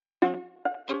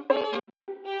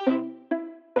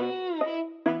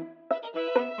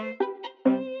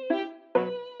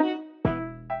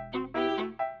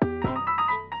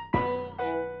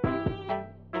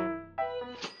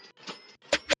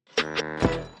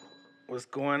What's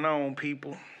going on,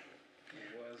 people?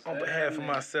 On behalf of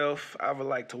myself, I would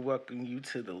like to welcome you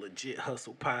to the Legit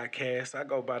Hustle Podcast. I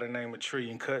go by the name of Tree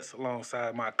and Cuts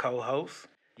alongside my co-host.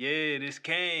 Yeah, this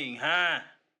King, huh?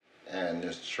 And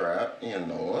this Trap, you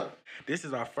know what? This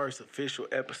is our first official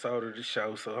episode of the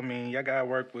show, so I mean, y'all gotta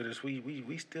work with us.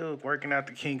 We still working out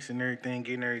the kinks and everything,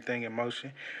 getting everything in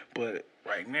motion. But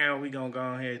right now, we gonna go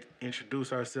ahead and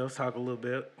introduce ourselves, talk a little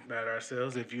bit about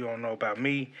ourselves. If you don't know about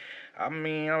me, I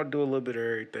mean, I'll do a little bit of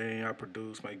everything. I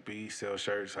produce, make beats, sell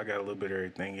shirts. I got a little bit of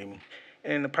everything in me.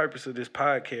 And the purpose of this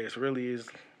podcast really is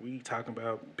we talking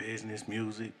about business,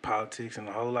 music, politics, and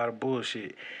a whole lot of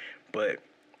bullshit. But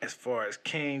as far as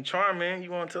King Charmin,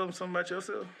 you want to tell them something about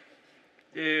yourself?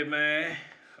 Yeah, man.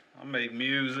 I make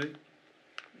music.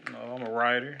 You know, I'm a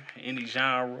writer, any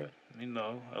genre. You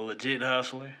know, a legit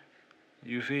hustler.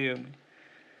 You feel me?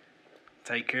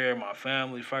 Take care of my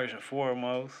family first and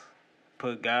foremost.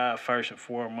 Put God first and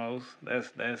foremost. That's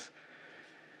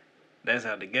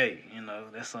out the gate. You know,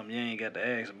 that's something you ain't got to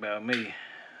ask about me.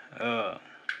 I'm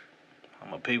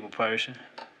a people person.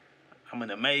 I'm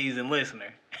an amazing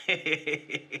listener.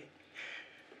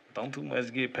 Don't too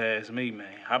much get past me,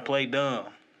 man. I play dumb,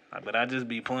 but I just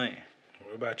be playing.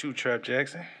 What about you, Trap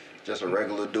Jackson? Just a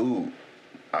regular dude,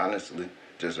 honestly.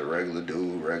 Just a regular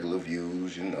dude, regular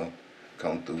views, you know.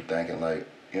 Come through thinking like,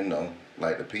 you know,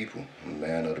 like the people. I'm a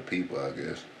man of the people, I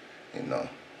guess. You know,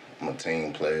 I'm a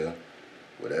team player.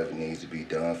 Whatever needs to be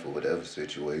done for whatever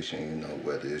situation, you know,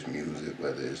 whether it's music,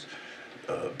 whether it's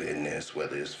business,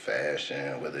 whether it's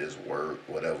fashion, whether it's work,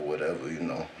 whatever, you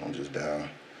know. I'm just down.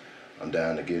 I'm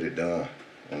down to get it done,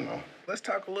 you know. Let's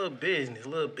talk a little business.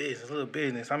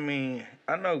 I mean,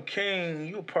 I know King,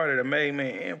 you a part of the Made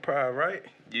Man Empire, right?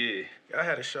 Yeah. Y'all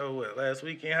had a show, last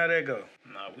weekend? How'd that go?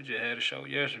 Nah, we just had a show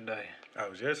yesterday. Oh,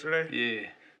 it was yesterday? Yeah.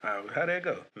 How'd that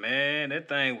go? Man, that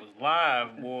thing was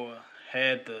live, boy.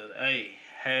 Had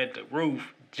the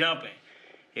roof jumping.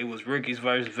 It was rookies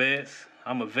versus vets.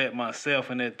 I'm a vet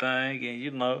myself in that thing, and you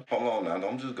know. Hold on now,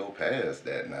 don't just go past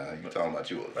that now. You talking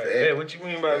about you a vet? Vet, what you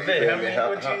mean by vet?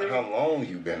 How long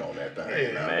you been on that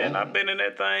thing now? Man, I've been in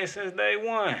that thing since day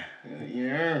one.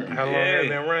 Yeah. How long have you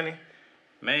been running?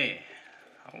 Man,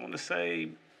 I want to say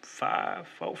 4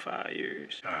 or 5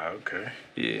 years. Okay.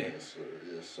 Yeah. Yes,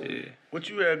 sir. Yeah. What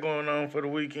you had going on for the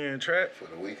weekend, Trap? For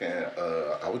the weekend,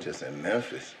 I was just in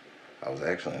Memphis. I was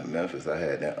actually in Memphis. I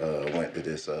had went to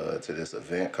this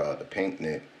event called the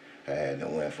Picnic. I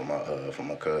had went for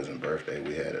my cousin's birthday.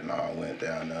 We had it, and I went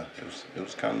down there. It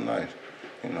was kind of nice,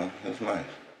 you know. It was nice.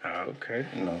 Okay.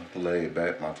 You know, laid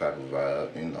back, my type of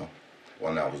vibe. You know,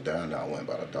 when I was down there, I went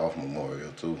by the Dolph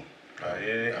Memorial too. Oh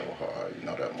yeah. That was hard. You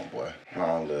know that, my boy.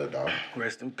 Long live Dolph.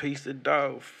 Rest in peace to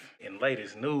Dolph. In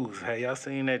latest news, hey, y'all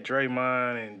seen that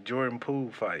Draymond and Jordan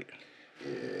Poole fight?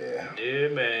 Yeah. Yeah,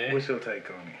 man. What's your take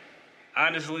on it?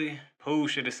 Honestly, Poole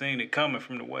should have seen it coming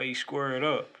from the way he squared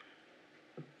up.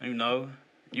 You know,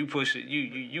 you push it,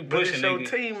 you But push it's a your nigga.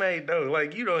 teamate though.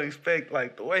 Like you don't expect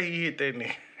like the way he hit that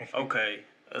nigga. Okay,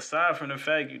 aside from the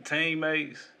fact you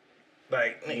teammates,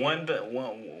 Like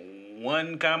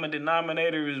one common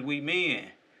denominator is we men.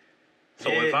 So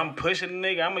Yeah. if I'm pushing a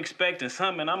nigga, I'm expecting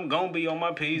something. I'm gonna be on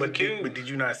my P's and Q's. But did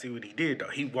you not see what he did though?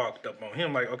 He walked up on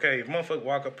him like, okay, if motherfucker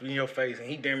walk up in your face and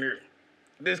he damn near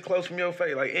this close from your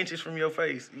face, like inches from your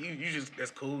face, you just that's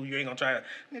cool. You ain't gonna try to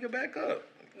nigga back up.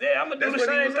 Yeah, I'm gonna do That's the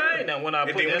what he same was on. thing. Now when I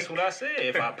And put, then when that's what I said.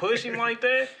 If I push him like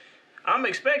that, I'm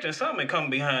expecting something to come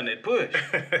behind that push.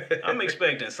 I'm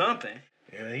expecting something.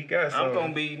 Yeah, he got something. I'm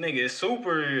gonna be nigga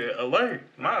super alert.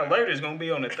 My alert is gonna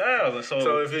be on 1,000.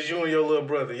 So if it's you and your little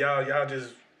brother, y'all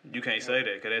just You can't say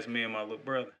that, 'cause that's me and my little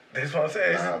brother. that's what I'm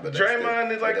saying. Nah, but that's Draymond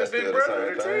still- is like but the that's big still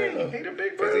brother of the same thing, team. though. He the big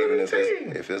 'Cause brother even of the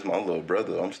team. if it's my little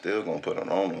brother, I'm still gonna put it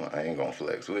on him. I ain't gonna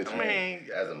flex with you. I mean,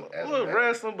 as a a little man.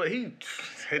 wrestling, but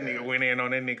that nigga went in on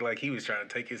that nigga like he was trying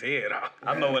to take his head off.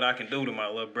 I know what I can do to my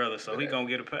little brother, so he gonna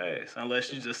get a pass.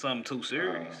 Unless you just something too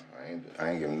serious. I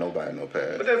ain't giving nobody no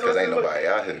pass. But that's Because what- ain't nobody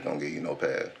out here gonna give you no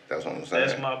pass. That's what I'm saying.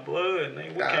 That's my blood,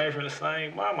 nigga. We Nah. came from the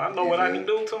same mama. I know You what I feel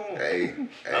can me? do to him.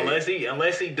 Hey.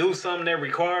 Unless he do something that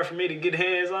require for me to get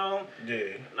hands on, Yeah.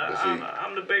 But see,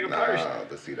 I'm the bigger person.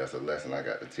 But see, that's a lesson I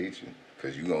got to teach you.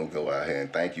 Because you going to go out here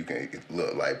and think you can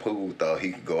look like Poole thought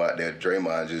he could go out there,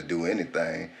 Draymond just do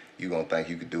anything. You going to think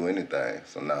you could do anything.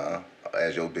 So,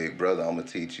 as your big brother, I'm going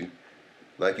to teach you.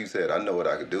 Like you said, I know what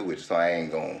I could do with you, so I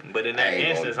ain't going to. But in that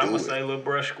instance, I'm going to say, little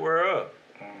bruh, square up.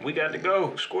 We got to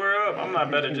go. Square up. I'm not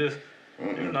better just,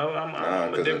 you know,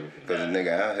 I'm a different. Because a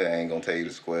nigga out here ain't going to tell you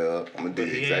to square up. I'm going to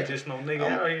do He exactly. ain't just no nigga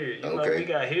out here. You know, we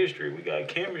got history. We got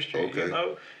chemistry, Okay. you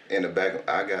know. In the back,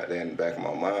 I got that in the back of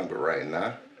my mind, but right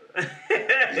now,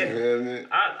 feel me?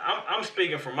 I'm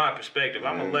speaking from my perspective.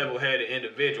 I'm a level-headed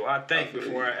individual. I think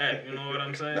before I act. You know what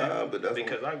I'm saying? Nah, but that's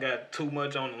because I got too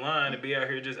much on the line to be out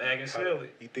here just acting silly.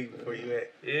 You think before you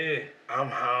act? Yeah. I'm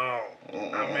home.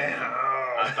 I'm at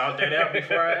home. I thought that out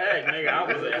before I act, nigga.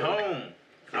 I was at home.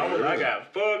 I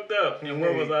got fucked up. And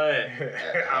where was I at?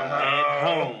 I'm At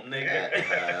home, nigga.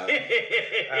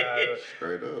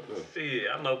 Straight up. Shit,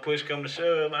 I know push come to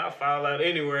shove. I fall out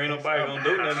anywhere. Ain't nobody gonna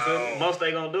do nothing to me. Most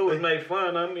they gonna do is make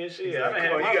fun of me and shit. I done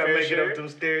had my you gotta fair make share. it up them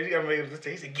stairs. You gotta make it up them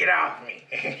stairs. He said, get off me.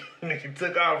 Nigga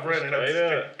took off running up the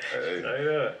stairs. Straight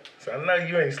up. So I know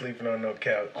you ain't sleeping on no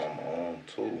couch. I'm on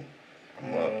too.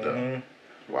 I'm up there.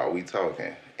 While we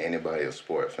talking, anybody a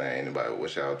sport fan? Anybody?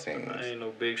 What's y'all teams? I ain't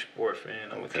no big sport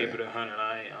fan. I'm gonna keep it 100.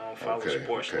 I don't follow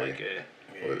sports like that.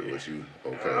 What you?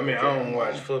 Okay. I mean, I don't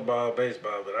watch football,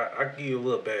 baseball, but I give you a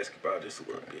little basketball just a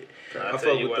little bit. I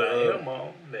tell you what I am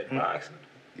on, that boxing.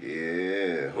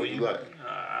 Yeah. Who you like?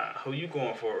 Who you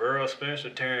going for? Earl Spence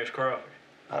or Terrence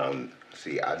Crawford?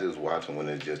 See, I just watch them when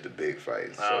it's just the big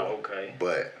fights. So, Oh, okay.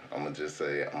 But I'm gonna just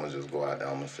go out there.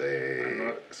 I'm gonna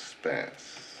say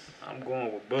Spence. I'm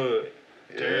going with Bud.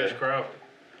 Terrence Crawford.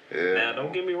 Yeah. Now,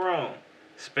 don't get me wrong.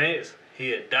 Spence,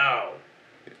 he a dog.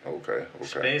 Okay.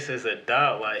 Spence is a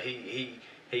dog. Like, he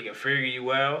can figure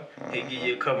you out. He give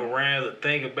you a couple rounds to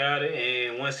think about it.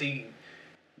 And once he...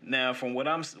 Now, from what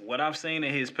I've seen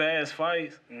in his past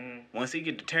fights, once he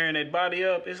get to tearing that body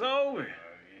up, it's over.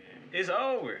 It's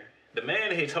over. The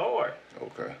man hits hard.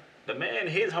 Okay. The man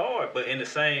hits hard. But in the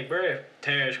same breath,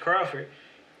 Terrence Crawford...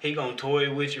 He gonna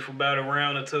toy with you for about a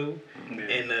round or two,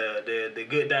 and the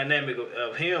good dynamic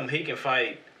of him, he can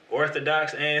fight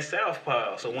orthodox and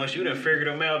southpaw. So once you done figured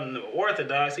him out in the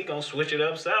orthodox, he gonna switch it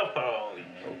up southpaw on you,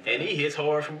 and he hits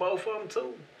hard from both of them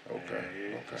too. Okay.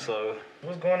 So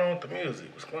what's going on with the music?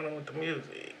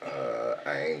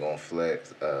 I ain't gonna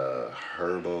flex.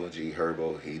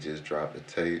 Herbo, he just dropped a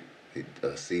tape,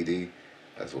 a CD.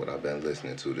 That's what I've been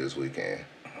listening to this weekend.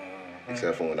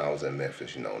 Except for when I was in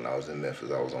Memphis, when I was in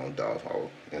Memphis, I was on Dolph Hall,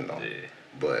 Yeah.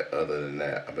 But other than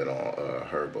that, I've been on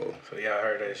Herbo. So y'all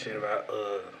heard that shit about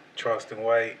Charleston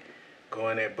White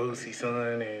going at Boosie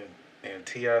son and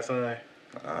T.I. son?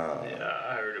 Yeah,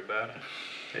 I heard about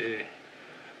it.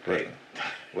 Yeah.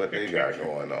 What they got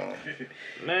going on?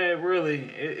 Man, really,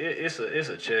 it's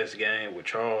a chess game with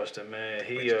Charleston, man.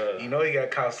 He he got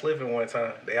caught slipping one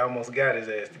time. They almost got his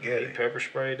ass together. He pepper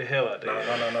sprayed the hell out there.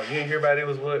 No. You didn't hear about it?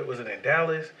 Was it in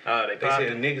Dallas? They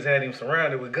said the niggas had him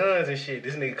surrounded with guns and shit.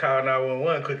 This nigga called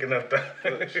 911 quick enough though.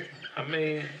 I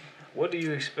mean, what do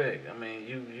you expect? I mean,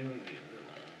 you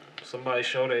somebody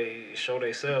show they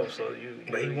self, so you.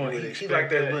 But he like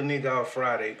that little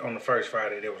nigga on the first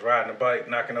Friday that was riding a bike,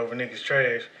 knocking over niggas'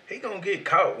 trash. He gonna get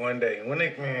caught one day.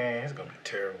 It's gonna be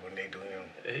terrible when they do him.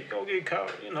 He gonna get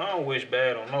caught. I don't wish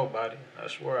bad on nobody. I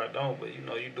swear I don't. But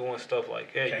you doing stuff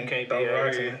like that, you can't be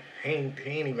out here. He ain't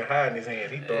even hiding his hands.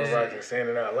 He throwing rocks and saying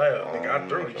it out loud. Nigga, I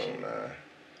threw this shit.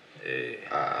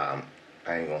 Yeah.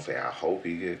 I ain't gonna say I hope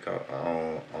he get caught.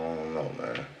 I don't know,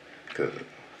 man.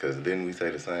 Cause didn't we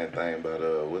say the same thing about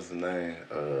what's his name?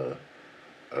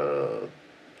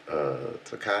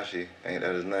 Tekashi, ain't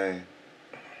that his name?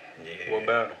 Yeah. What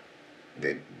about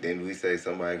him? Didn't we say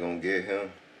somebody gonna get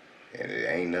him? And it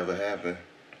ain't never happened.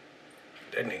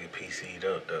 That nigga PC'd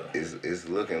up though. It's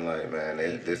looking like, man,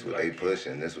 this what they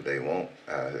pushing, this what they want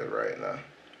out here right now.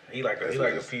 He like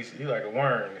a piece. He like a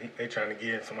worm. They trying to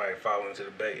get somebody to fall into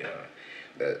the bait.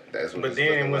 That's what. But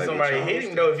then when somebody hit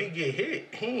him though, if he get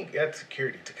hit, he ain't got the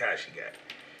security Tekashi got.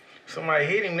 If somebody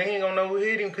hit him, they ain't gonna know who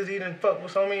hit him because he done fuck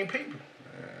with so many people.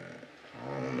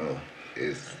 I don't know.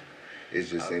 It's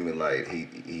just seeming like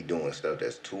he doing stuff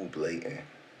that's too blatant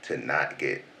to not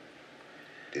get.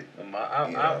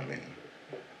 I mean?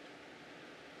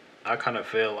 I kind of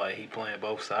feel like he playing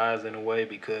both sides in a way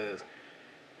because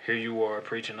here you are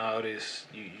preaching all this,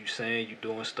 you saying you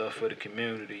doing stuff for the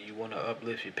community, you want to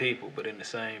uplift your people, but in the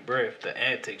same breath, the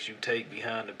antics you take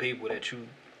behind the people that you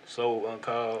so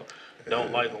uncalled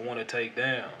don't like or want to take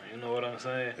down. You know what I'm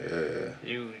saying?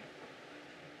 Yeah.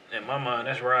 In my mind,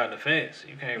 that's riding the fence.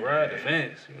 You can't ride the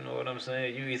fence. You know what I'm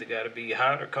saying? You either got to be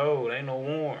hot or cold. Ain't no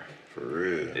warm. For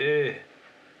real. Yeah.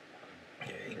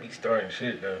 Yeah, he be starting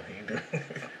shit though. He do.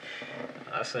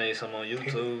 I seen some on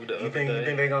YouTube the other You think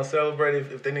day. they gonna celebrate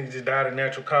if they niggas just died of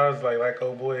natural causes like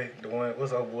old boy,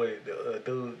 what's old boy, the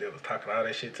dude that was talking all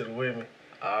that shit to the women?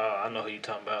 I know who you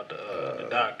talking about, the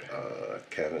doctor.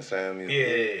 Kevin Samuels.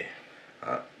 Yeah.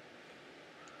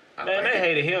 Man, they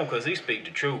hated him because he speak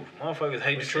the truth. Motherfuckers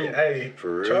hate the truth. Hey,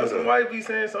 for real. Charleston White be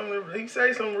saying something. He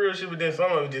say some real shit, but then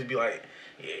some of it just be like,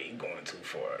 "Yeah, you going too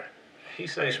far." He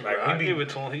say some. Like, I give it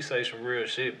to him. He say some real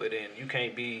shit, but then you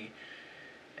can't be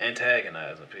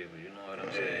antagonizing people. You know what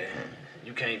I'm saying?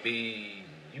 You can't be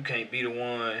the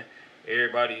one.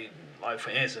 Everybody, like for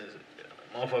instance,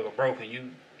 motherfucker broke and you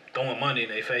throwing money in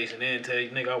their face and then tell you,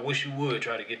 nigga, I wish you would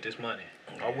try to get this money.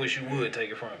 I wish you would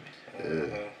take it from me.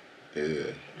 Yeah. You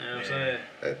know what I'm saying?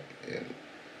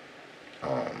 I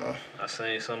don't know. I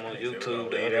seen something on YouTube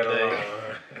the other day.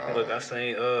 Look,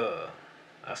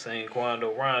 I seen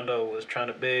Quando Rondo was trying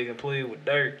to beg and plead with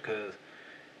Dirk because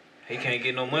he can't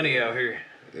get no money out here.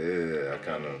 Yeah, I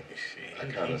kind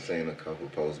of seen a couple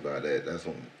posts about that. That's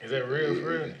one. Is that real for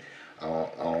real? I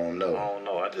don't know. I don't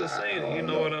know. I just seen it. You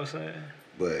know what I'm saying?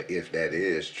 But if that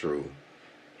is true,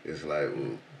 it's like,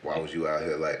 well, why was you out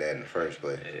here like that in the first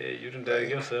place? Yeah, you done dug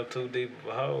yourself too deep of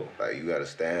a hole. Like, you got to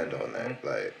stand on that.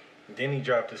 Like, then he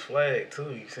dropped his flag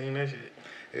too. You seen that shit?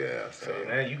 yeah. So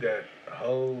now you got a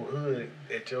whole hood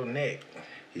at your neck.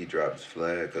 He dropped his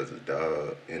flag because his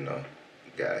dog,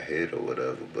 got hit or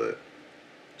whatever. But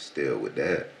still, with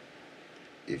that,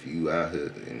 if you out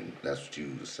here and that's what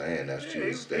you was saying, that's what you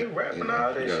was He rapping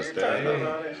all that shit. Stand on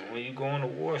all it. that shit. When you going to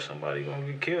war, somebody gonna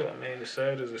get killed. I mean, as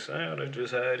sad as it sounds, that's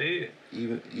just how it is.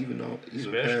 Even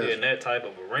Especially past, in that type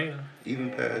of arena. even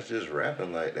past just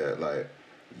rapping like that, like,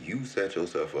 you set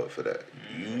yourself up for that.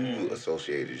 You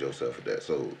associated yourself with that.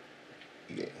 So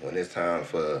yeah, when it's time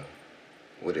for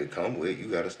what it come with, you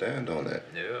got to stand on that.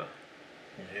 Yeah.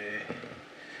 Yeah.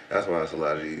 That's why it's a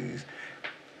lot of these.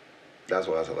 That's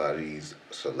why it's a lot of these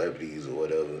celebrities or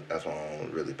whatever. That's why I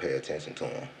don't really pay attention to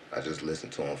them. I just listen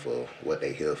to them for what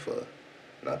they here for.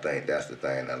 And I think that's the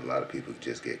thing that a lot of people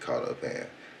just get caught up in,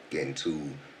 getting too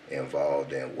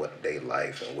involved in what they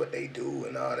life and what they do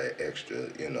and all that extra,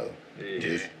 Yeah.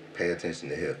 Just pay attention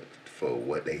to him for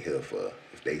what they here for.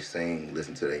 If they sing,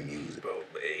 listen to their music. Bro,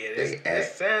 but yeah, They it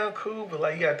act. sound cool, but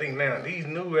like you gotta think now, these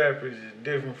new rappers is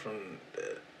different from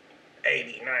the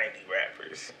 80, 90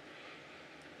 rappers.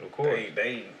 Of course.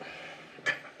 They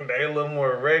a little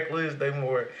more reckless. They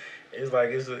more. It's like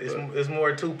it's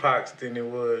more Tupacs than it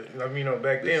was. I mean,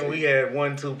 back then we had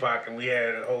one Tupac and we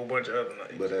had a whole bunch of other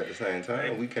names. But at the same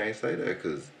time, we can't say that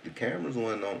because the cameras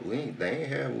wasn't on. They ain't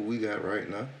have what we got right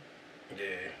now.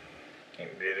 Yeah.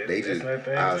 They just,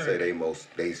 I'll say they most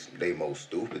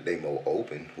stupid. They more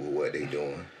open with what they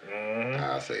doing. Mm-hmm.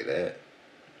 I'll say that.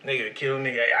 Nigga kill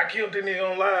nigga. Hey, I killed the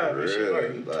nigga on live. For And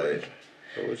shit real, like,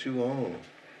 so what you on?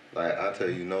 Like, I tell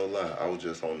you no lie. I was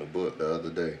just on the book the other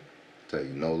day. Tell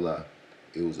you no lie.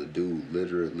 It was a dude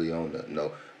literally on the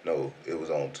no. It was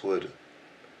on Twitter.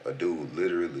 A dude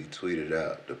literally tweeted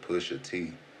out to Pusha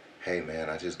T, "Hey man,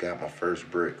 I just got my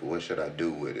first brick. What should I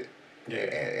do with it?"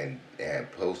 Yeah.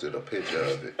 And posted a picture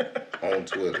of it on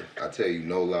Twitter. I tell you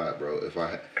no lie, bro. If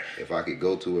I could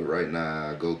go to it right now,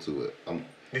 I'd go to it.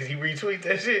 Did he retweet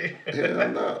that shit? Hell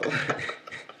no.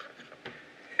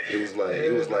 It was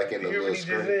like in the little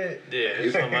screen. Yeah,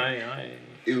 it's something I ain't.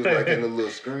 It was like in a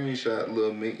little screenshot,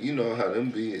 little me. You know how them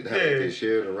be, how they get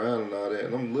shared around and all that.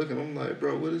 And I'm looking, I'm like,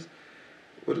 bro, what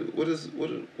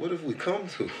have we come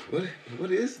to?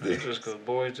 What is this? It's just because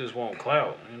boys just want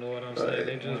clout. You know what I'm saying?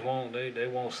 They just want they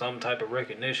want some type of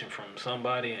recognition from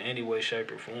somebody in any way,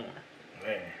 shape, or form.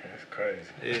 Man, that's crazy.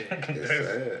 Yeah. It's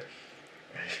sad.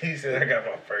 He said, I got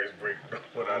my first brick.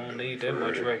 What I don't need that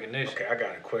much recognition. Okay, I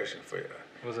got a question for you.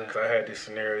 What's that? Because I had this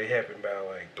scenario. It happened about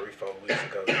like 3-4 weeks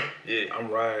ago. Yeah.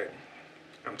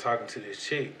 I'm talking to this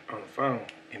chick on the phone,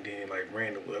 and then like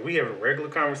randomly, we have a regular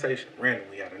conversation,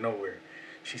 randomly out of nowhere.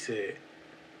 She said,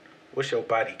 "What's your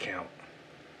body count?"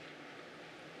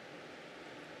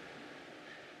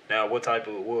 Now, what type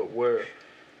of where?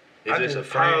 Is I this just, a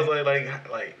friend? I was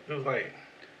like it was like,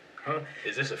 huh?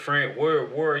 Is this a friend? Where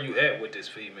are you at with this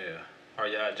female? Are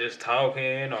y'all just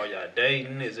talking? Are y'all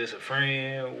dating? Is this a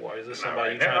friend? Or is this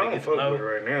somebody you trying to get to I don't know? fuck with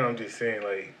her right now. I'm just saying,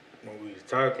 like, when we was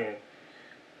talking,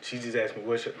 she just asked me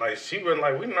what's your, like, she wasn't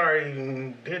like, we didn't already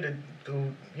even did it,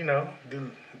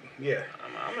 yeah.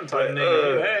 I'm the type of nigga,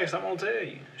 if you ask, I'm gonna tell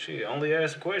you. Shit, only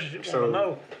ask the questions you wanna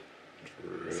know.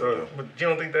 So, but you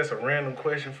don't think that's a random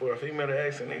question for a female to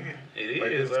ask a nigga? It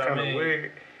Like, is, it's but I kind of mean,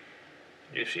 weird.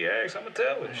 if she asks, I'm gonna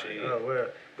tell her. Shit. Oh, well.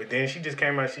 But then she just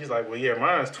came out, she's like, well, yeah,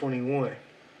 mine's 21.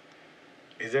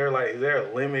 Is there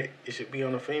a limit it should be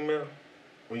on a female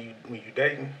when you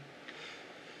dating?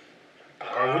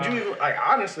 Or would you even, like,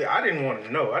 honestly, I didn't want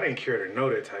to know. I didn't care to know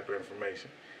that type of information.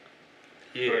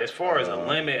 Yeah, as far as a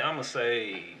limit, I'm gonna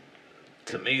say,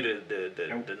 to me,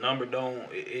 the number don't,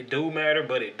 it do matter,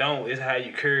 but it don't. It's how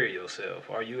you carry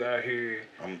yourself. Are you out here,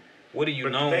 what are you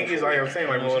But known the thing for? is, like I'm saying,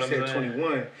 like You know when she what said I'm saying?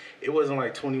 21, it wasn't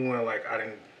like 21, like I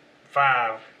didn't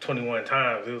 21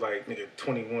 times. It was like, nigga,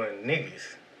 21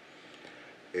 niggas.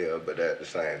 Yeah, but at the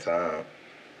same time,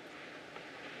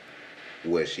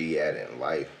 where she at in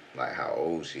life, like how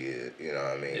old she is, you know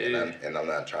what I mean? Yeah. And I'm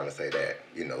not trying to say that,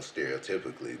 you know,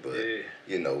 stereotypically, but, Yeah.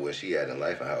 you know, where she at in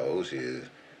life and how old she is,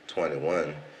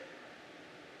 21,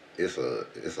 it's a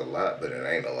lot, but it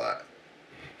ain't a lot.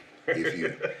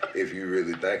 If you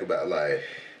really think about, like,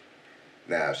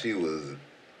 now if she was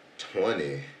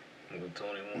 20,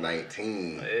 21.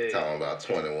 19, Hey. talking about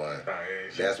 21. Nah, yeah,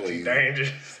 That's when she you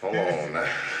dangerous. Hold on now.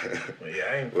 Well, yeah,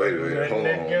 I ain't Wait a fucking with minute, hold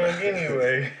nothing on that now. young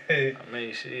anyway. I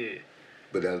mean, shit.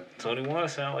 But then 21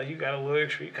 sound like you got a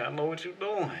luxury. You kind of know what you're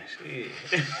doing. Shit.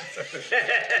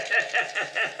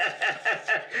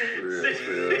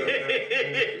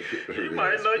 You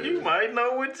might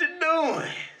know what you're doing.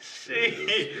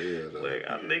 Shit. Like,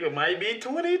 a nigga might be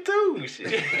 22.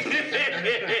 Shit.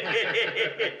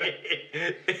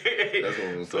 that's what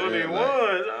I'm saying. 21.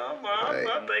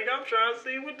 I think I'm trying to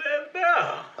see what that's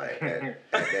about. Like at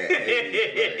that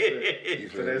age, like, you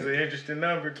So feel that's me? an interesting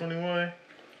number, 21.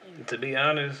 To be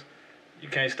honest, you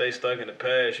can't stay stuck in the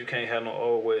past. You can't have no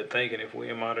old way of thinking if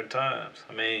we're in modern times.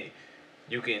 I mean,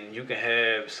 you can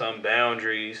have some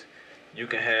boundaries. You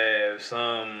can have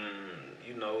some,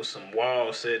 you know, some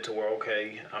walls set to where,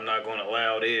 okay, I'm not going to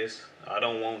allow this. I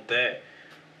don't want that.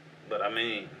 But I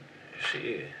mean,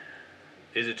 shit.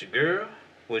 Is it your girl?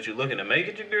 Was you looking to make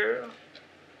it your girl?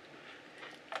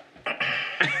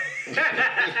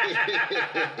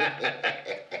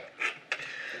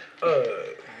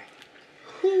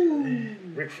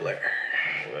 Ric Flair.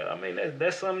 Well, I mean,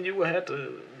 that's something you would have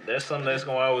to, that's something that's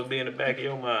going to always be in the back of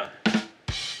your mind.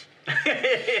 And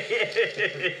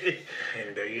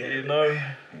there you have You it. know?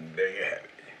 There you have it.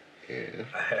 Yeah.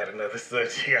 I had another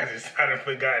subject. I done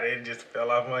forgot it. It just fell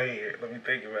off my head. Let me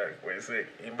think about it for a second.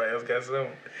 Anybody else got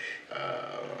something?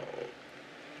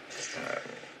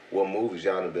 What movies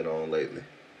y'all done been on lately?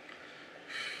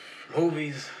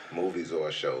 Movies. Movies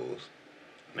or shows?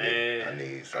 Man. I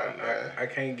need something, man. I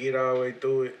can't get all the way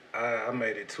through it. I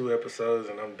made it 2 episodes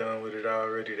and I'm done with it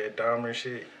already. That Dahmer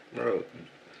shit. Bro,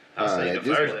 I seen alright,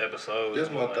 the first episode. This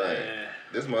my thing. Man.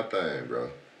 This my thing, bro.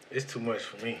 It's too much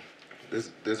for me.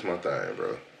 This my thing,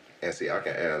 bro. And see, I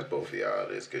can ask both of y'all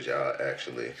this because y'all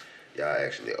actually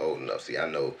old enough. See, I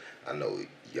know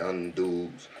young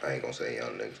dudes. I ain't gonna say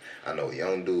young niggas. I know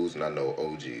young dudes and I know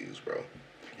OGs, bro.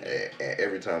 And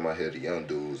every time I hear the young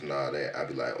dudes and all that, I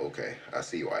be like, okay, I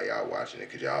see why y'all watching it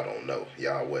because y'all don't know.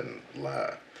 Y'all wasn't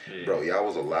live. Yeah. Bro, y'all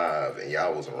was alive and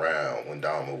y'all was around when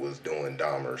Dahmer was doing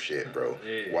Dahmer shit, bro.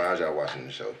 Yeah. Why is y'all watching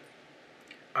the show?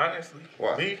 Honestly,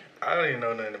 Why? me, I didn't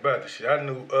know nothing about this shit. I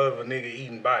knew of a nigga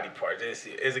eating body parts. That's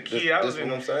it. As a kid, I was This in.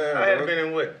 what I'm saying, I had bro. been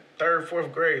in what 3rd,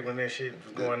 4th grade when that shit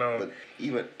was going on. But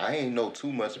even I ain't know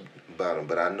too much about him,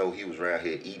 but I know he was around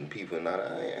here eating people, and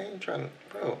I ain't trying to,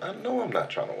 bro. I know I'm not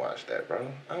trying to watch that,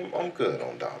 bro. I'm good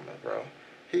on Dahmer, bro.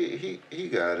 He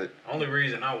got it. Only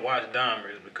reason I watched Dahmer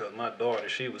is because my daughter,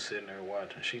 she was sitting there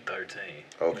watching. She 13.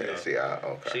 Okay, You know? see,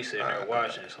 okay. She sitting there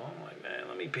watching, so I'm like, man,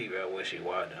 let me peep out what she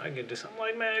watching. I get this, I'm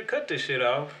like, man, cut this shit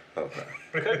off. Okay.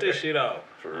 Cut this shit off.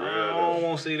 For real, I don't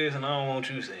want to see this and I don't want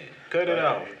you seeing it. Cut it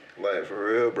off. Like for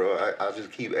real, bro. I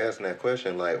just keep asking that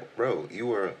question. Like, bro, you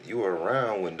were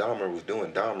around when Dahmer was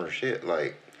doing Dahmer shit.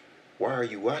 Like, why are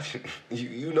you watching?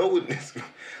 You know what this?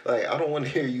 Like, I don't want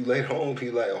to hear you later on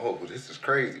be like, oh, this is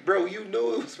crazy, bro. You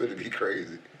know it was going to be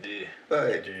crazy. Yeah.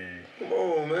 Like, Yeah. come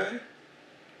on, man.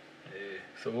 Yeah.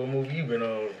 So what movie you been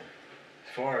on?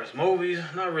 As far as movies,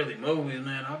 not really movies,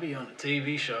 man. I'll be on the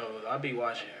TV shows. I'll be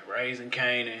watching Raising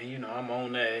Kanan. You know, I'm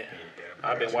on that.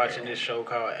 I've been watching this show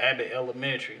called Abbott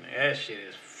Elementary. That shit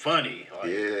is funny.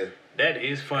 Like, Yeah. That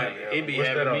is funny. Abbott It be What's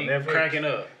that having on me Netflix? cracking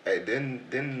up. Hey,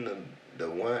 then the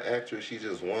one actress, she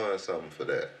just won something for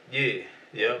that. Yeah.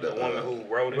 Yeah, the woman who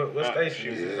wrote it. What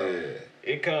station is it on?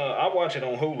 Yeah. It come. I watch it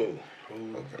on Hulu.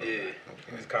 Okay. Yeah.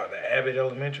 It's called the Abbott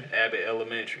Elementary. Abbott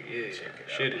Elementary. Yeah. Check it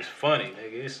out. Shit is funny,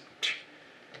 nigga. It's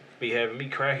be having me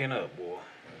cracking up, boy.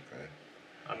 Okay.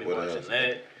 I be What watching else?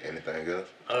 that. Anything else?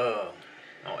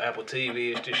 On Apple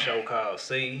TV, it's this show called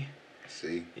See.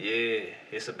 See? Yeah,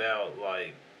 it's about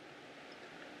like,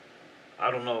 I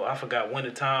don't know, I forgot when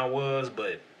the time was,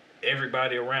 but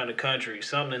everybody around the country,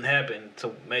 something happened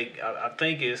to make, I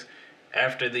think it's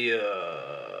after the,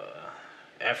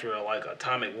 after like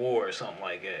atomic war or something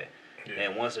like that. Yeah.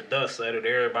 And once the dust settled,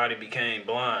 everybody became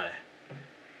blind.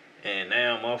 And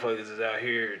now motherfuckers is out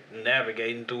here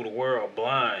navigating through the world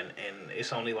blind, and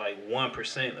it's only like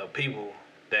 1% of people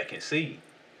that can see.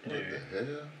 What the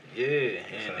hell? Yeah,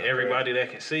 and sounds everybody that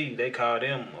can see, they call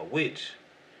them a witch.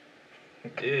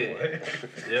 Yeah, What?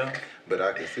 yeah. But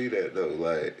I can see that though.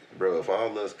 Like, bro, if all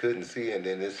of us couldn't see and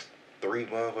then 3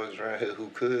 motherfuckers around here who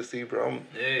could see, bro.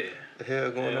 Yeah. The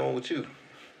hell going on with you?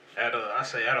 Out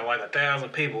of like 1,000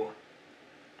 people,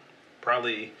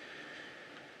 probably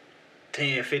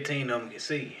 10, 15 of them can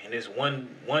see. And there's one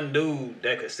dude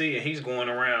that could see, and he's going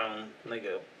around,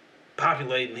 nigga,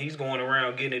 populating. He's going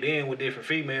around getting it in with different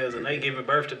females, and they giving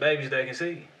birth to babies that can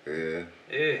see. Yeah.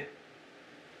 Yeah.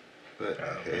 But,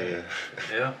 yeah.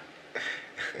 Yeah.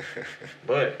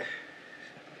 But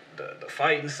the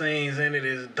fighting scenes in it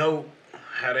is dope.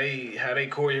 How they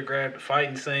choreograph the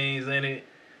fighting scenes in it.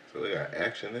 So they got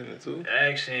action in it too?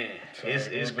 Action.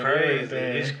 It's crazy.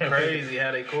 It's crazy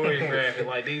how they choreograph it.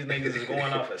 Like these niggas is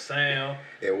going off a sound.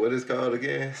 And what is called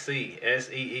again?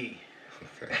 SEE.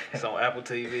 Okay. It's on Apple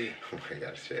TV. I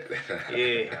gotta check that.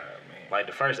 Yeah. Like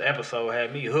the first episode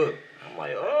had me hooked. I'm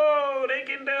like, oh, they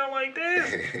getting down like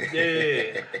this?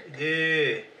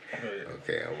 Yeah.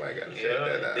 Okay, I might gotta check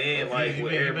that out. Then like You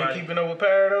with been everybody. keeping up with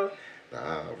Power though?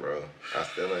 Nah, bro. I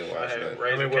still ain't watched nothing.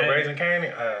 Raising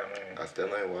Canyon? Man. I still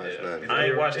ain't watched nothing. I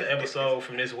ain't watched the episode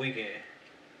from this weekend.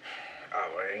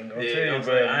 Oh, I ain't gonna Yeah, tell you, I'm but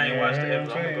saying, I ain't watched the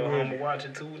episode. I'm gonna go home and watch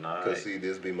it tonight. Cause see,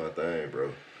 this be my thing,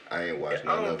 bro. I ain't watched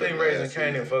I none don't of it think Raising last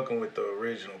Canyon season. fucking with the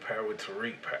original Power with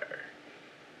Tariq Power.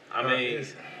 I mean,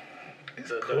 it's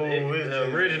the cool.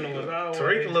 the original was always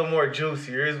Tariq a little more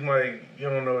juicier. It's like you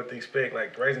don't know what to expect.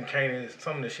 Like Raising Canyon,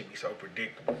 some of this shit be so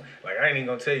predictable. Like I ain't even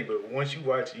gonna tell you, but once you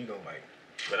watch it, you gonna like.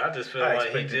 But I just feel I like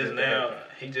expected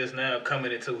he just now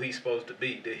coming into who he's supposed to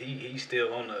be. That he's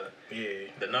still on Yeah.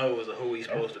 the nose of who he's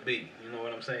supposed to be. You know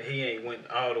what I'm saying? He ain't went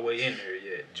all the way in there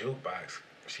yet. Jukebox,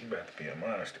 she about to be a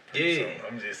monster. Yeah. So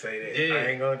I'm just saying that. Yeah. I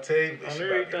ain't gonna tell you, but On she about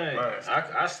to be a everything.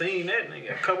 monster. I seen that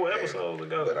nigga a couple episodes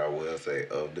ago. But I will say,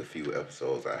 of the few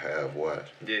episodes I have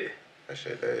watched, Yeah. that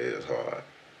shit that is hard.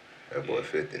 That boy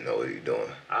 50 know what he doing.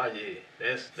 Oh yeah.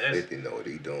 That's 50 know what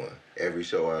he doing. Every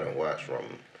show I done watched from,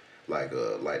 like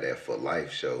that For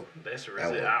Life show. that's the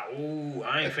That reason.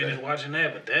 I ain't finished watching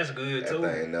that, but that's good That too.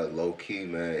 thing, that low key,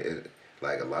 man. It,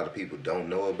 like a lot of people don't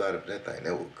know about it, but that thing,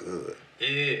 that was good. Yeah,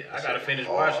 I That gotta shit finish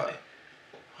hard. watching it.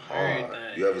 Hard.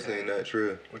 Everything. You ever seen that,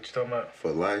 Trill? What you talking about?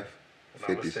 For Life? No,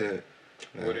 50 what's that? Cent?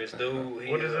 Where this dude,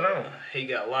 What is it on? He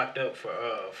got locked up for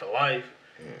life,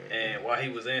 and while he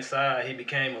was inside, he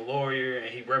became a lawyer and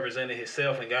he represented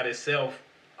himself and got himself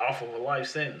off of a life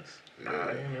sentence. Nah,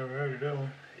 I ain't never heard of that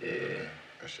one. Yeah,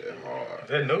 That shit hard. Is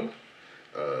that new?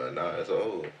 Nah, it's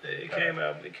old. it came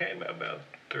out. It came out about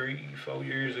 3-4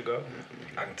 years ago.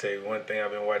 I can tell you one thing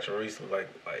I've been watching recently.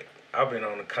 Like I've been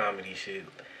on the comedy shit.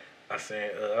 I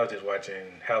was just watching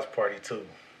House Party 2.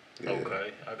 Yeah.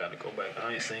 Okay, I gotta go back.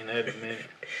 I ain't seen that in a minute.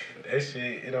 That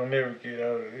shit, it don't never get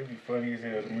out. It be funny as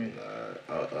hell to me.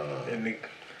 And the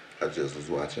I just was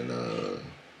watching,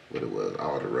 what it was,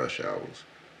 all the Rush Hours.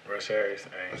 Rush Hours,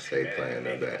 I stayed playing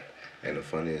that back. And the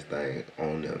funniest thing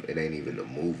on them, it ain't even the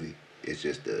movie. It's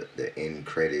just the end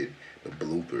credit, the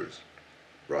bloopers.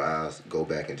 Bro, I'll go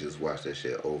back and just watch that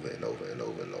shit over and over and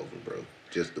over and over, bro.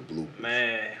 Just the bloopers.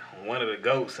 Man, one of the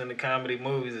goats in the comedy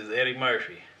movies is Eddie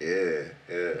Murphy. Yeah.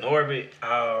 Norbit.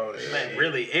 Oh Man, shit!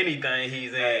 really anything he's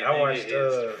in. Hey, I watched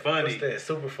is funny. what's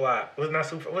that? Superfly.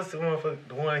 What's the one for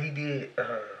the one he did?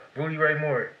 Rudy Ray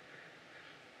Moore.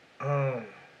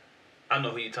 I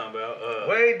know who you talking about.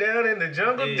 Way down in the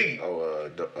jungle yeah. deep.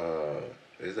 Oh,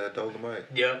 is that Dolomite?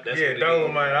 Yep, that's Yeah, what it is.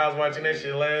 Dolomite. I was watching that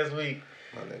shit last week.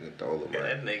 My nigga Yeah, Dolomite.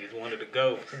 that nigga's one of the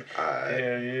goats.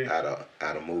 Yeah.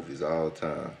 Out of movies all the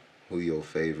time, who your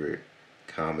favorite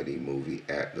comedy movie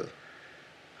actor?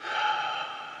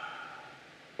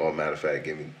 Or matter of fact,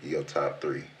 give me your top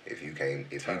 3. If you can't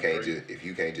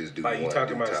just do Like one, you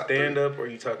talking do about top stand 3. up or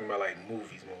you talking about like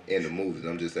movies? In the movies,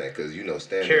 I'm just saying, cause you know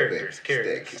stand Characters. up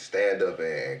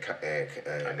and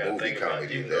I gotta movie think about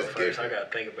comedy. you. That's First, different. I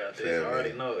gotta think about this. Feel I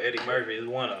already me? know Eddie Murphy is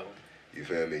one of them. You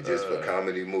feel me? Just for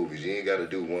comedy movies, you ain't got to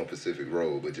do one specific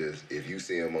role, but just if you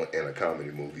see him in a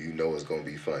comedy movie, you know it's gonna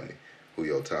be funny. Who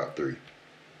your top 3?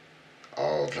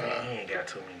 All He time. ain't got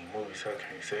too many movies, so I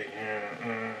can't say.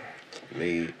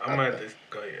 Me, I'm gonna have to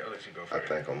go ahead. I'll let you go I first.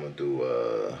 think I'm gonna do.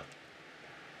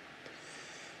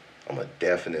 I'm gonna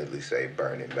definitely say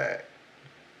Bernie Mac.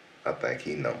 I think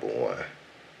he number 1.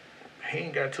 He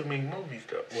ain't got too many movies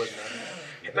though.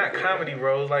 It's not comedy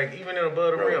roles. Like even in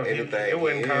Above the Bro, Rim, anything it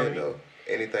wasn't he in comedy. though.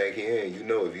 Anything he in, you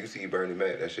know, if you see Bernie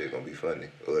Mac, that shit gonna be funny,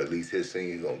 or at least his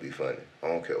scene's gonna be funny. I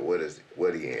don't care what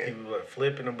he He in. was like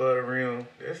flipping Above the Rim.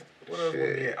 That's what else was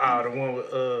Shit. he in? The one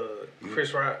with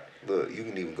Chris Rock. Look, you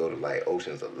can even go to like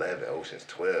Ocean's 11, Ocean's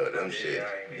 12, them Yeah, shit.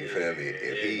 I ain't- You feel me? yeah,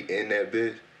 If he in that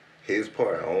bitch, his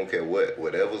part, I don't care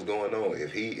whatever's going on.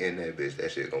 If he in that bitch,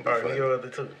 that shit gonna be All right, funny. your other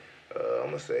 2. I'm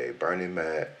gonna say Bernie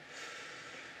Mac,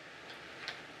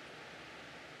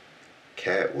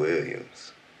 Cat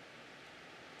Williams.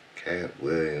 Cat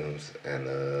Williams and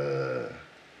I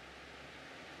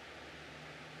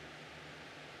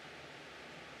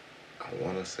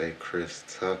want to say Chris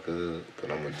Tucker, but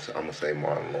I'm gonna say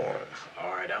Martin Lawrence. All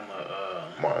right,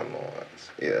 Martin Lawrence.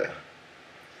 Yeah.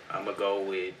 I'm gonna go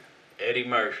with Eddie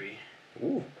Murphy.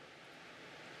 Ooh.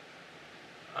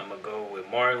 I'm gonna go with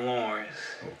Martin Lawrence.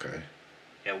 Okay.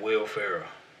 And Will Ferrell.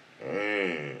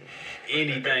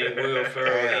 Anything Will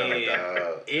Ferrell Damn, in.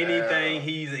 dog. Anything Damn.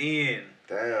 he's in.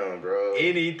 Damn, bro.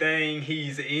 Anything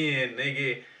he's in,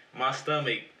 nigga, my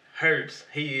stomach hurts.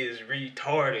 He is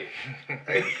retarded.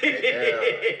 Hey,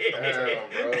 damn,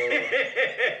 bro.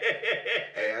 Hey,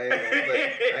 I ain't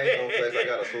gonna flex. I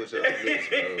gotta switch up the list,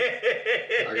 bro.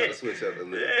 I gotta switch up the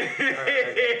list.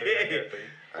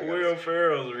 Will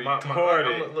Ferrell's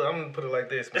retarded. I'm gonna put it like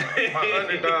this.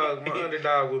 My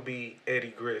underdog would be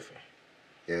Eddie Griffin.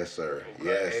 Yes, sir. Okay,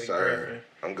 Yes, Eddie sir. Griffin.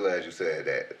 I'm glad you said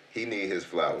that. He need his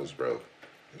flowers, bro.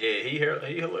 Yeah, he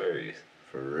hilarious.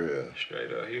 For real.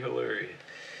 Straight up, he hilarious.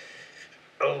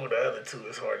 Oh, the other two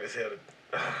is hard as hell.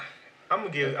 I'm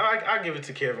gonna give. I give it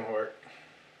to Kevin Hart.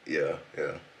 Yeah.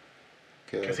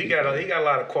 Cause he got a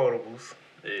lot of quotables.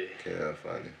 Yeah. Yeah,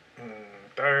 funny.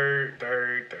 Third.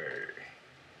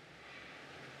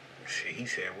 Shit, he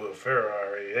said Will Ferrell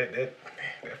already. That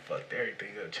fucked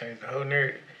everything up. Changed the whole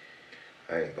narrative.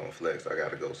 I ain't gonna flex. I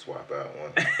gotta go swap out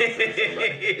one.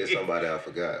 It's somebody I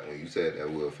forgot. When you said that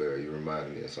Will Ferrell, you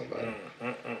reminded me of somebody.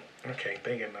 I can't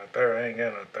think of no third. I ain't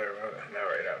got no third. Not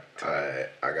right out. Alright,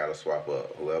 I gotta swap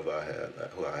up who I had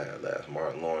last.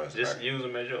 Martin Lawrence. Just use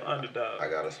him as your underdog. I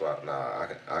gotta swap. Nah,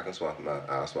 I can swap him out.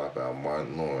 I'll swap out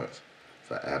Martin Lawrence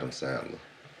for Adam Sandler.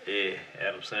 Yeah,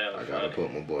 Adam Sandler. I gotta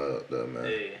put my boy up there, man.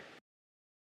 Yeah.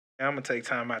 I'm going to take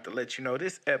time out to let you know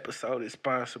this episode is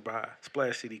sponsored by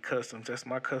Splash City Customs. That's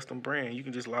my custom brand. You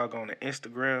can just log on to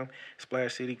Instagram,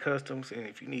 Splash City Customs, and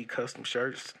if you need custom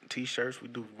shirts, T-shirts, we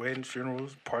do weddings,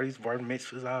 funerals, parties, bar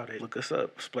mitzvahs, all that. Look us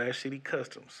up, Splash City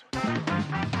Customs.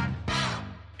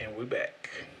 And we're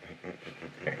back.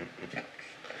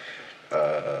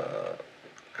 How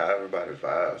everybody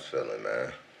vibes feeling,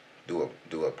 man? Do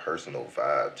a personal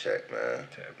vibe check, man.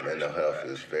 Mental health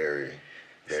is very important.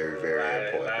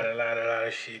 A lot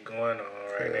of shit going on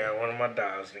right now. One of my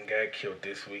dogs got killed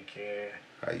this weekend.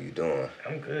 How you doing?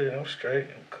 I'm good. I'm straight.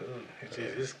 I'm cool.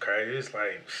 It's crazy. It's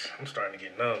like I'm starting to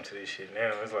get numb to this shit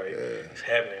now. It's like it's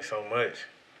happening so much.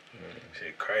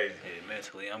 Shit crazy. Yeah,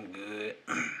 mentally I'm good.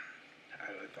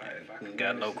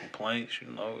 Got no complaints,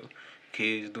 you know.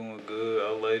 Kids doing good.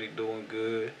 Old lady doing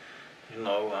good. You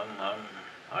know,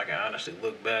 I can honestly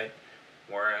look back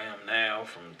where I am now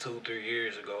from 2-3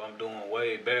 years ago. I'm doing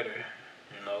way better,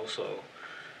 you know. So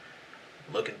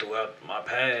looking throughout my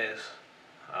past,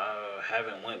 I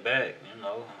haven't went back, you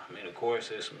know. I mean, of course,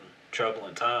 there's some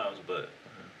troubling times, but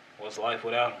what's life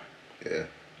without them? Yeah,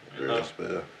 real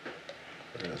spill.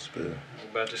 What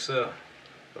about yourself?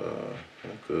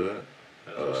 I'm good.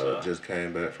 That's what's up. Just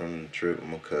came back from the trip with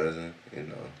my cousin. You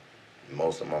know,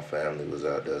 most of my family was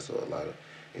out there, so a lot of,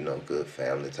 you know, good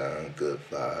family time, good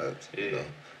vibes. Yeah. You know,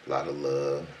 a lot of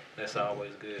love. That's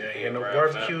always good. You ain't hear no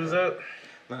barbecues up?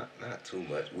 Not too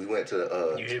much. We went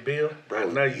to You hit Bill? bro.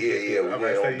 I know you hit Yeah, Bill. we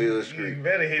went on Bill Street. You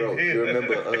better hit Bro,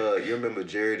 Bill. you remember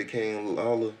Jerry the King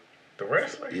Lawler? The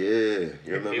wrestler? Yeah,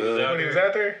 you remember He was him? out When he was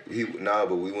out there?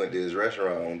 But we went to his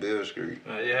restaurant on Bill Street.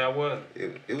 Yeah, I was.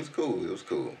 It was cool. It was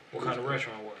cool. What kind of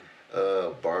restaurant was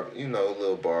it? You know, a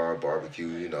little bar, barbecue,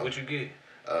 you know. What you get?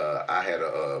 I had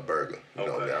a burger. You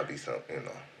know, Okay. I'll be something, you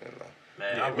know.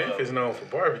 Man, Yeah, Memphis known for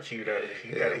barbecue though.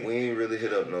 You Yeah, gotta we ain't really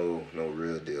hit up no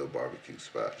real deal barbecue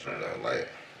spots, you know, like,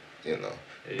 you know.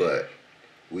 Yeah. But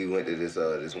we went to this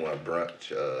one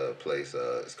brunch place.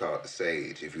 It's called the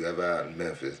Sage. If you ever out in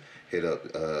Memphis, hit up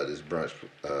this brunch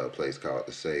place called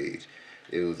the Sage.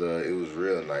 It was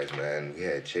real nice, man. We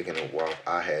had chicken and waffles.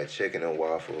 I had chicken and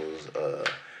waffles,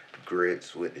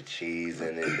 grits with the cheese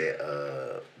in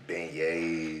it,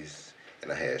 beignets,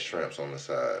 and I had shrimps on the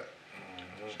side.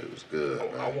 It was good,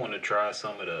 man. I want to try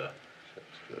some of the.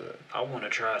 Good. I want to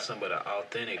try some of the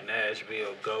authentic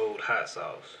Nashville Gold hot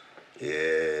sauce.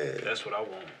 Yeah. That's what I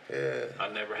want. Yeah. I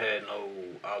never had no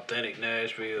authentic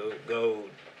Nashville Gold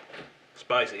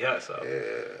spicy hot sauce.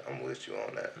 Yeah, I'm with you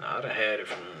on that. Now, I done had it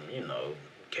from, you know,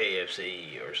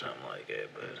 KFC or something like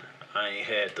that, but I ain't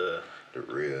had the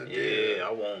real deal. Yeah,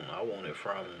 I want it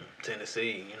from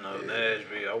Tennessee, you know,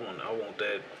 Nashville. I want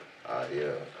that.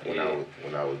 Yeah.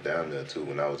 When I was down there too,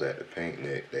 when I was at the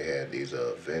picnic, they had these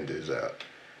vendors out.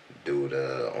 Dude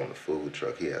on the food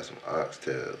truck, he had some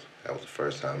oxtails. That was the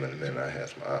first time in a minute I had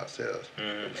some oxtails.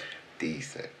 Mm-hmm. It was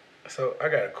decent. So I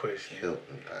got a question.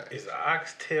 Hilton things. Is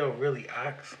oxtail really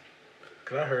ox?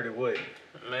 Cause I heard it wasn't.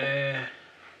 Man,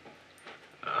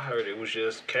 I heard it was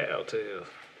just cow tails.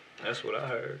 That's what I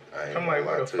heard. I ain't I'm gonna like,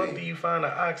 where lie the to fuck you. do you find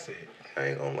an ox at? I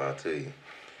ain't gonna lie to you.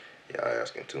 Y'all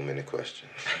asking too many questions.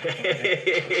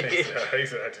 He said,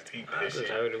 I just eat I that just shit.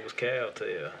 heard it was cow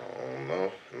tail. I don't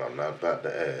know, and I'm not about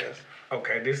to ask.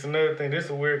 Okay, this is another thing. This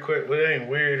is a weird question. Well, it ain't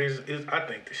weird. I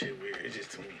think the shit weird. It's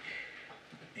just to me.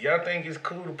 Y'all think it's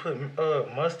cool to put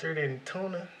mustard in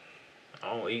tuna?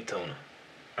 I don't eat tuna.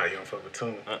 Oh, you don't fuck with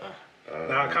tuna? Uh-uh.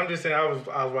 Nah, I'm just saying. I was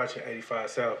watching 85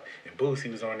 South and Boost. He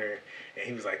was on there, and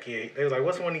he was like, "Yeah." They was like,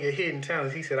 "What's one of your hidden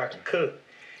talents?" He said, "I can cook."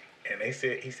 And he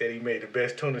said he made the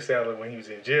best tuna salad when he was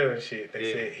in jail and shit.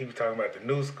 They said he was talking about the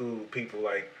new school people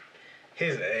like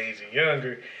his age and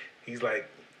younger. He's like,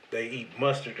 they eat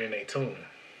mustard in their tuna.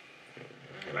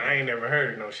 And I ain't never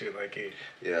heard of no shit like it.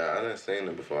 Yeah, I done seen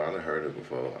it before. I done heard it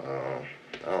before.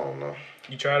 I don't know.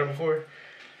 You tried it before?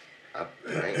 I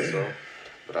think so.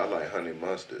 But I like honey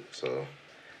mustard, so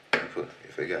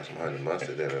if it got some honey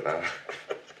mustard in it,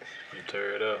 You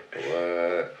tear it up.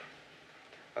 what?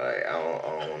 Like, I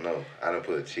don't know. I done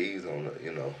put cheese on it,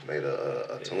 made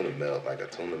a tuna melt, like a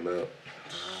tuna melt.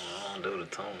 I don't do the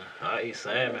tuna. I eat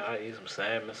salmon. I eat some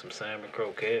salmon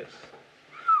croquettes.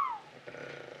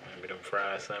 Maybe them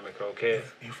fried salmon croquettes.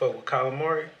 You fuck with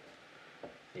calamari?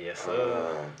 Yes,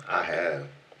 sir. I have.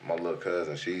 My little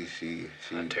cousin, she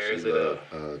tears it love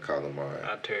up. calamari.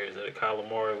 I tears it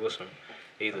calamari with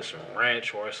either some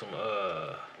ranch or some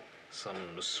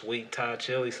sweet Thai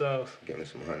chili sauce. Give me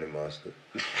some honey mustard.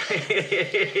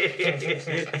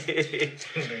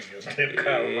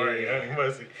 Calamari, honey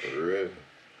mustard. For real.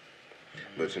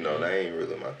 But that ain't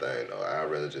really my thing though. I'd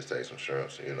rather just take some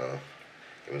shrimps, Give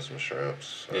me some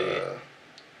shrimps. Yeah.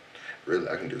 Really,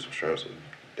 I can do some shrimps with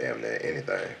damn near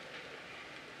anything.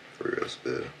 For real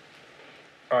still.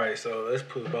 All right, so let's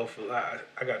put both of I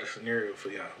got a scenario for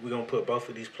y'all. We're going to put both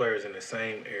of these players in the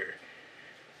same era.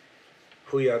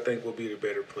 Who y'all think will be the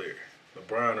better player,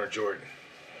 LeBron or Jordan?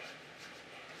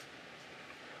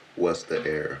 What's the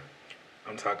era?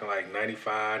 I'm talking like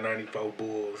 95, 94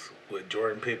 Bulls with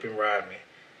Jordan, Pippen, Rodman.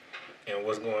 And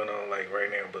what's going on like right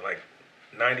now, but like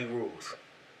 90 rules.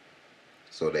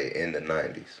 So they in the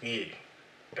 90s. Yeah.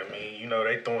 I mean,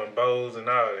 they throwing bows and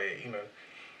all that,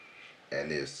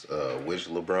 And it's which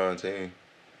LeBron team?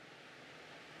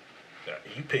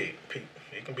 You pick.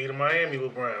 It can be the Miami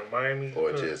LeBron. Miami.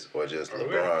 Or just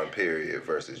LeBron period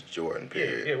versus Jordan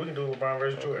period. Yeah, we can do LeBron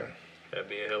versus Jordan. That'd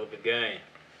be a hell of a game.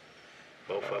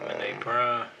 Both of them in their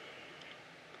prime.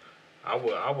 I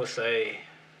would say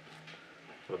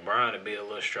LeBron would be a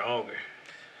little stronger.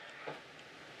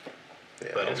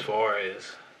 Yeah, But as far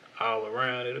as all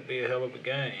around, it'll be a hell of a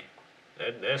game.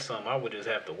 That's something I would just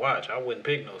have to watch. I wouldn't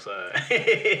pick no side.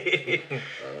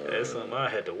 That's something I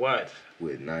had to watch.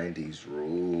 With 90s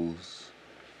rules,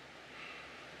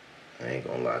 I ain't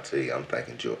gonna lie to you. I'm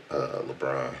thinking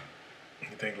LeBron. You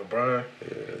think LeBron?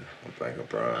 Yeah, I'm thinking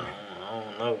LeBron. I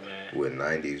don't know, man. With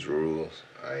 90s rules,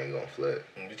 I ain't gonna flip.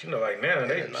 But like now,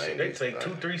 they In the 90s, take nah.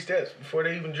 2-3 steps before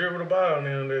they even dribble the ball.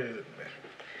 Now they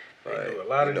Like, do a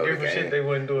lot of the different shit they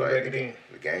wasn't doing like, back then.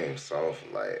 The game's soft,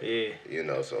 like,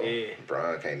 so Yeah.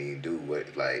 Bron can't even do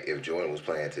what, like, if Jordan was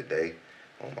playing today,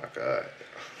 oh my God,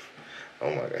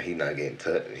 he not getting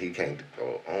touched, he can't,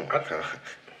 oh my God.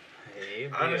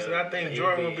 Honestly, I think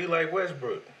Jordan would be like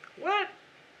Westbrook. What?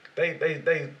 They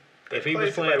If he play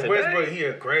was playing like today? Westbrook, he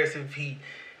aggressive. He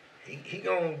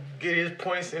gonna get his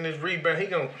points and his rebound. He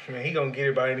gonna get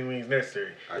it by any means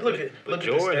necessary. Look But at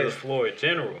Jordan the is stats. floor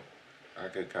general. I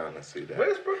could kind of see that.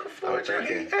 Westbrook a forward.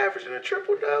 He averaging a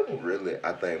triple double. Really,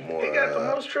 I think more. He got the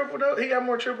most triple double. He got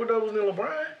more triple doubles than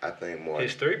LeBron. I think more.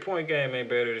 His 3-point game ain't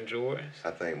better than Jordan's. I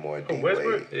think more Who, D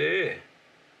Westbrook? Wade.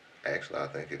 Yeah. Actually, I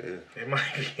think it is. It might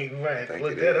be. You might have to think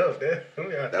look it that is.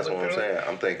 up. That's what I'm saying.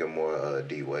 I'm thinking more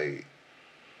D Wade.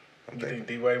 You think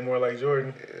D Wade more like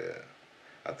Jordan? Yeah,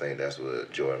 I think that's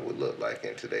what Jordan would look like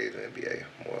in today's NBA,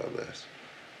 more or less,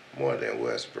 more than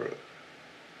Westbrook,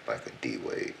 like a D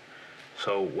Wade.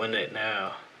 So when it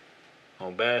now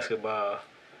on basketball,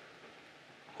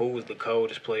 who was the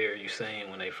coldest player you seen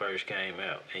when they first came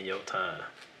out in your time?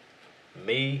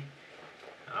 Me,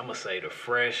 I'ma say the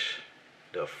fresh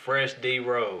D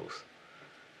Rose.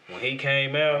 When he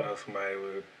came I out, know somebody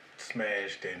would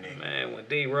smash that nigga. man, when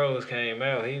D Rose came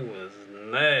out, he was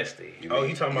nasty. You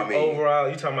talking about overall?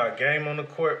 You talking about game on the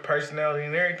court, personality,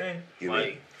 and everything? You like-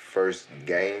 mean first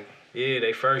game? Yeah,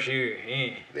 they first year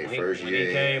in. They When first when year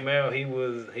he came out, he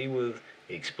was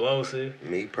explosive.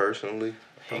 Me personally,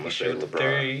 He I'm could gonna say shoot the LeBron.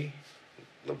 three.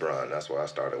 LeBron. That's why I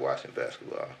started watching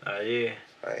basketball. Yeah.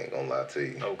 I ain't gonna lie to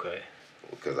you. Okay.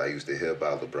 Because I used to hear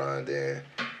about LeBron then.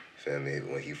 Feel me?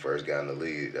 When he first got in the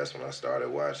league, that's when I started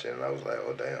watching. And I was like,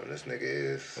 oh, damn, this nigga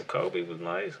is... Well, Kobe was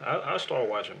nice. I started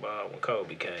watching ball when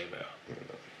Kobe came out. You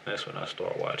know, That's when I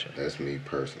started watching. that's me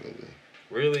personally.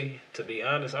 Really, to be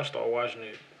honest, I started watching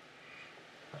it.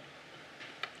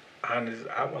 Honest,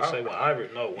 I'm gonna say when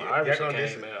Iverson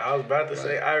came out. I was about to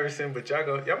say Iverson, but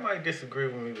y'all might disagree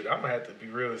with me, but I'm gonna have to be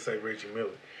real and say Reggie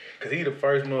Miller. Cause he the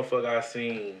first motherfucker I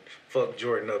seen fuck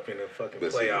Jordan up in the fucking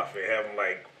playoff and have him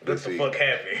like, what the fuck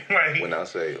happened? Like,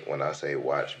 when I say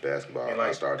watch basketball, like,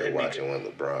 I started watching when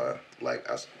LeBron.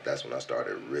 That's when I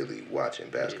started really watching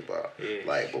basketball. Yeah.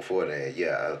 Like before then,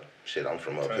 I'm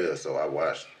from up here, so I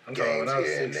watched games when I was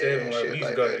here and 6, there 7, and like, shit we used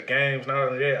like to go to that. the games. Not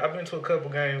only that, I've been to a couple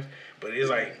games, but it's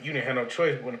like you didn't have no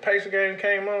choice. When the Pacer game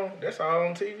came on, that's all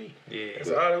on TV. Yeah.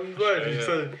 That's all that we watching. Yeah.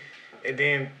 So, and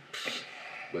then.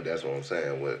 But that's what I'm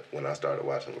saying. When I started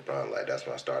watching LeBron, like that's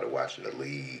when I started watching the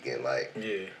league and like,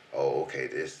 oh, okay,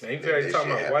 this. Now, you guys this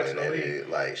talking shit about watching the happened, league?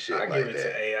 And like shit I like give it that.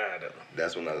 to AI though.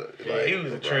 That's when I He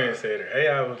was a trendsetter.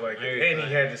 AI was like, and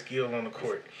he had the skill on the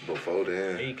court. Before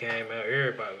then, He came out,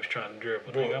 everybody was trying to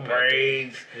dribble. Nigga,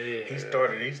 Braids. Yeah. He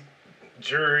started his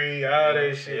jury, all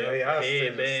that shit. Hey, I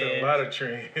set a lot of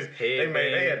trends. They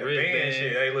had the band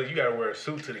shit. Hey, look, you gotta wear a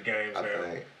suit to the games now.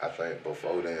 I think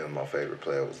before then, my favorite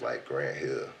player was like Grant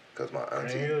Hill. Cause my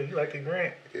auntie, you like the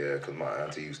Grant? Yeah, cause my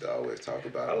auntie used to always talk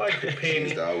about him. I like the Penny. She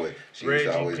used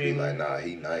to always be like, nah,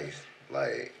 he nice.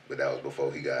 Like, but that was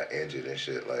before he got injured and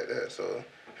shit like that. So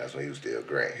that's when he was still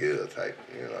Grant Hill type.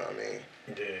 You know what I mean?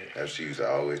 Yeah. And she used to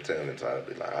always tell me, to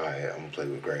be like, all right, I'm gonna play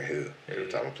with Grant Hill every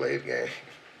time I play the game.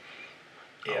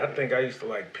 Yeah, I think I used to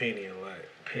like Penny a lot.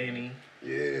 Penny.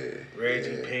 Yeah.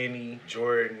 Reggie, Penny,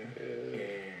 Jordan. Yeah.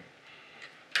 And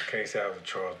I can't say I was a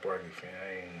Charles Barkley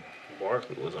fan.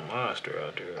 Barkley was a monster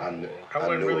out there. I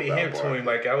wasn't really hip to him.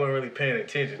 Like, I wasn't really paying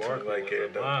attention to him like that.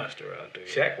 Was a monster out there.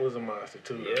 Shaq was a monster,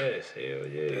 too. Yes, hell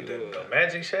yeah. The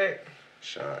Magic Shaq?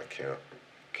 Sean Kemp.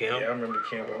 Yeah, I remember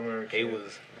Kemp. He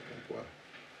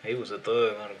was a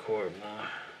thug on the court, boy.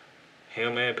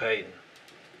 Him and Peyton.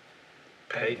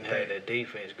 Peyton had that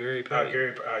defense. Gary Payton.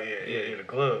 Yeah, the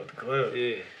glove.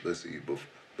 Yeah.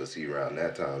 But see, around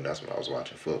that time, that's when I was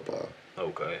watching football.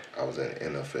 Okay. I was in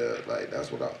the NFL. Like,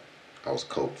 that's what I was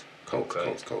coach.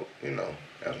 You know,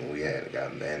 that's when we had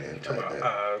got Manning type that.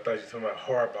 I thought you were talking about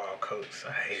hardball coach.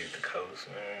 I hated the coach,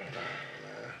 man.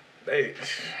 Man.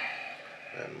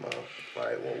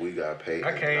 Like when we got Peyton,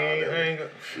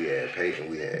 we had Peyton,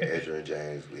 we had Edgerrin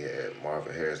James, we had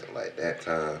Marvin Harrison. Like that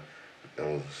time,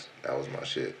 that was my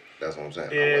shit. That's what I'm saying.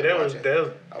 Yeah, that was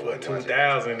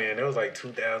 2000 then. That was like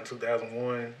 2000,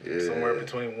 2001, somewhere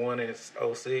between 1 and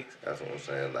 06. That's what I'm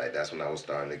saying. Like that's when I was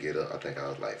starting to get up. I think I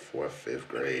was like 4th, 5th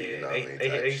grade. Yeah, you know what I mean?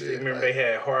 They used to remember they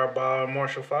had Harbaugh and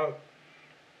Marshall Faulk.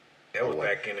 That was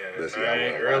back in the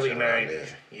early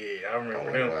 90s. Yeah, I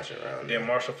remember them. Then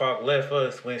Marshall Faulk left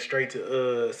us, went straight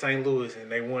to St. Louis, and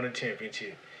they won a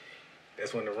championship.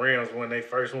 That's when the Rams won their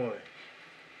first one.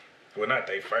 Well, not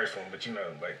their first one, but you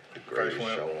know, like the first one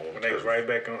when they was right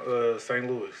back on St.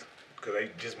 Louis, because they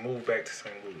just moved back to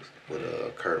St. Louis.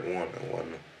 With Kurt Warner,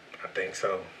 wasn't it? I think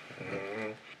so.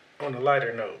 Mm-hmm. On a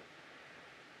lighter note,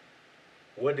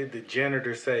 what did the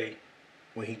janitor say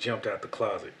when he jumped out the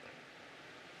closet?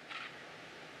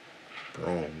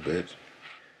 Boom, bitch.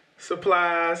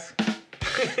 Supplies.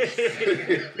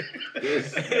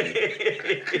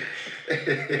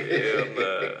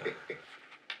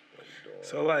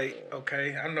 So, like,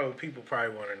 okay, I know people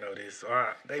probably want to know this.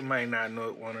 So they might not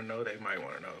want to know. They might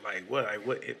want to know. Like,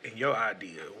 what in your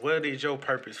idea? What is your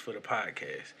purpose for the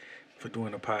podcast? For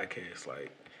doing the podcast?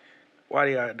 Like, why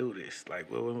do y'all do this?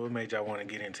 Like, what made y'all want to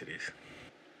get into this?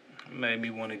 Made me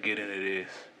want to get into this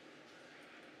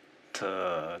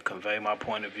to convey my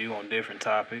point of view on different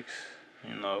topics.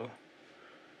 You know,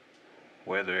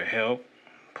 whether it help,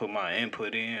 put my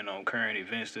input in on current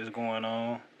events that's going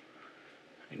on.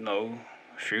 You know,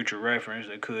 future reference,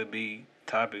 there could be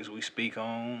topics we speak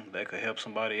on that could help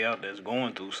somebody out that's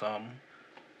going through something.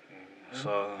 Mm-hmm.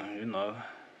 So, you know,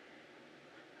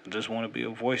 I just want to be a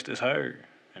voice that's heard.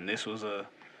 And this was an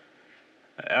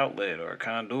outlet or a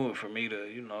conduit for me to,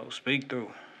 you know, speak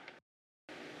through.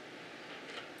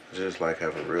 Just like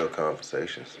having real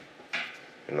conversations,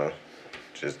 you know,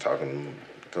 just talking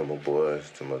to my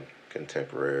boys, to my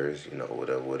contemporaries, you know,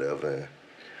 whatever. And,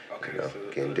 okay, you know,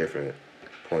 getting different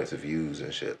points of views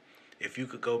and shit. If you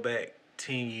could go back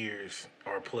 10 years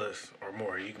or plus or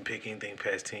more, you can pick anything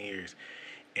past 10 years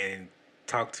and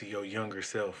talk to your younger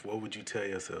self, what would you tell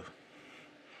yourself?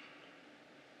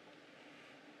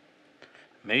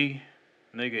 Me?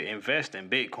 Nigga, invest in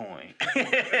Bitcoin.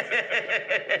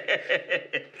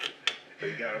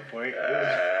 You got a point.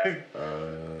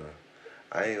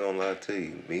 I ain't gonna lie to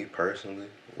you. Me personally,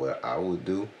 what I would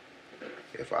do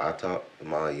if I talk to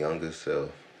my younger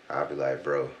self, I'd be like,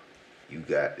 bro, you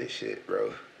got this shit,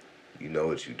 bro. You know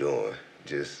what you doing.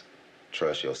 Just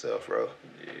trust yourself, bro.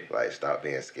 Yeah. Like, stop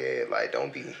being scared. Like,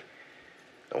 don't be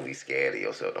scared of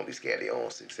yourself. Don't be scared of your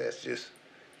own success. Just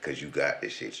cause you got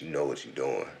this shit. You know what you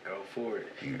doing. Go for it.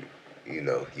 You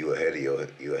know, you ahead of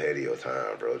your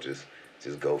time, bro. Just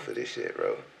go for this shit,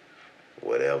 bro.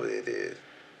 Whatever it is.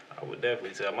 I would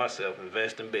definitely tell myself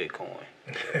invest in Bitcoin.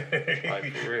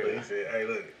 Like for real. He said, "Hey,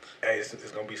 look, hey,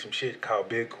 it's gonna be some shit called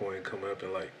Bitcoin coming up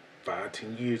in like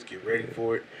 5-10 years. Get ready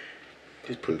for it.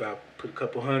 Just put a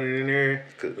couple hundred in there.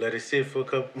 Let it sit for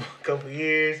a couple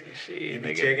years. Shit, You be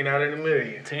nigga, checking out in a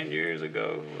million. 10 years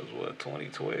ago was what,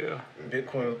 2012?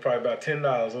 Bitcoin was probably about $10,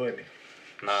 wasn't it?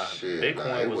 Nah, Shit,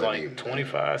 Bitcoin it was wasn't like even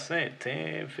 25 cents,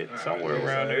 10, 50, somewhere Yeah,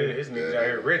 around so there. This niggas out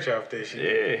here rich off that shit.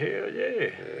 Yeah, hell yeah.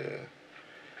 Yeah.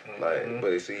 Like,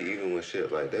 but see, even with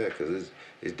shit like that, cause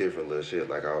it's different little shit.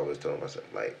 Like I always tell myself,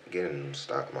 like get in the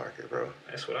stock market, bro.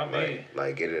 That's what I mean.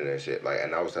 Like get in that shit. Like,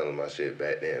 and I was telling my shit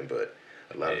back then, but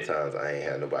a lot of times I ain't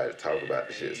had nobody to talk about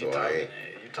the shit, so I ain't.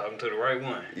 You talking to the right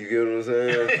one. You get what I'm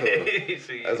saying? So,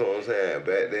 See, that's what I'm saying.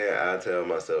 Back then, I tell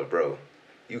myself, bro,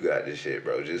 you got this shit,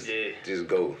 bro. Just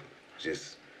go.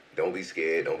 Just don't be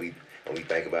scared. Don't be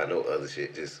thinking about no other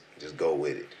shit. Just go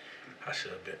with it. I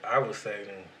should have been. I would say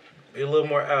then, be a little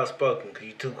more outspoken, cause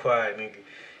you too quiet, nigga.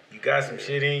 You got some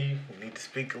shit in you. You need to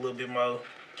speak a little bit more.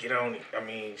 Get on it. I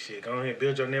mean, shit. Go ahead,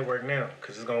 build your network now,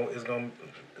 cause it's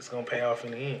gonna pay off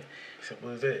in the end.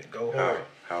 Simple as that. Go hard.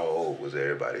 How old was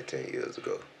everybody 10 years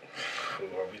ago? Who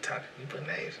are we talking? We put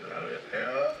names out there.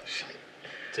 Oh shit.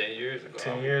 10 years ago.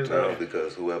 10 years No, ago.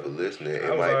 because whoever listening, it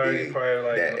I was might already be probably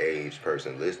like that age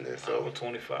person listening. I So was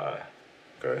 25.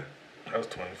 okay, I was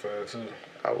 25 too.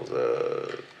 I was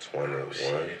 21. Oh,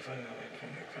 shit. If I know like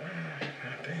 25,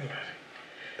 I think about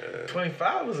it.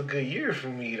 25 was a good year for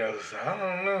me though, so I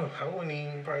don't know. I wouldn't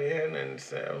even probably have nothing to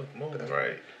say. I was moving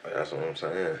right. That's what I'm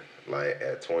saying. Like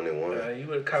at 21, You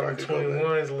would have caught me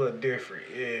 21 is a little different,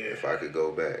 yeah. if I could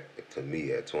go back to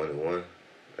me at 21,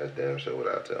 that's damn sure what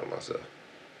I tell myself.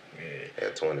 Yeah.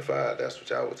 At 25, that's what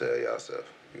y'all would tell yourself.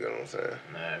 You know what I'm saying?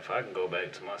 Nah, if I can go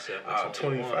back to myself at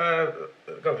 25,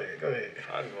 go ahead.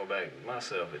 If I can go back to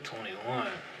myself at 21,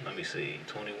 let me see,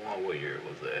 21, what year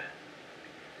was that?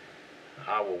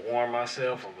 I will warn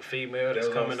myself of a female that's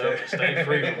coming up and stay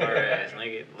free from her ass,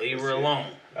 nigga. Leave her alone.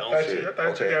 I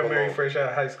thought you got married fresh out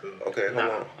of high school. Okay,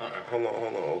 hold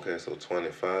on. Okay, so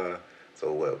 25.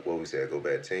 So what we said, go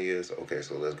back 10 years? Okay,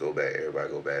 so let's go back. Everybody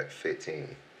go back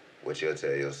 15. What you'll tell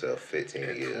yourself 15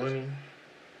 At years. 20?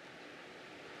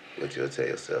 What you'll tell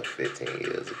yourself 15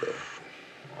 years ago.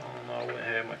 I don't know, I wouldn't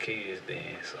have my kids then,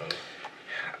 so.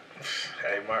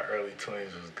 Hey, my early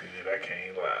 20s was good. I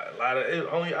can't lie.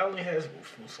 I only had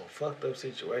some fucked up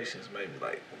situations, maybe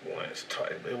like once,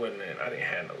 twice. But it wasn't that. I didn't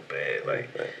have no bad.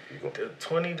 Like the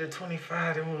 20 to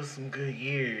 25, them was some good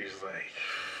years. Like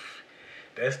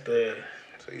that's the.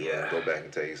 So you want to go back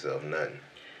and tell yourself nothing.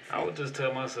 I would just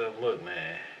tell myself, look,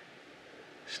 man,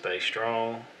 stay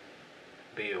strong,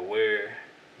 be aware,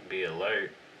 be alert,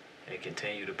 and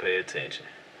continue to pay attention.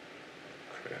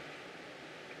 Okay.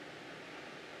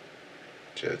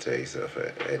 Just tell yourself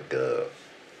at Dub.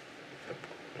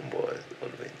 Them boys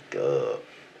would have been Dub.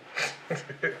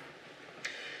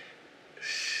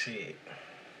 Shit.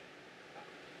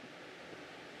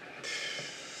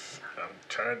 I'm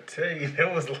trying to tell you,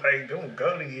 that was like them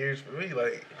golden years for me.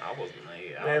 Like, I wasn't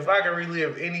there. man, if I could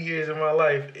relive any years in my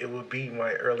life, it would be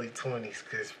my early 20s.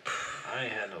 Cause I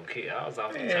ain't had no kid. I was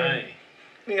off the chain.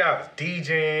 Nigga, I was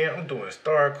DJing, I'm doing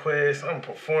Star Quest, I'm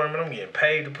performing, I'm getting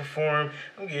paid to perform,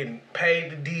 I'm getting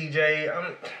paid to DJ,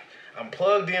 I'm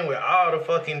plugged in with all the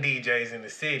fucking DJs in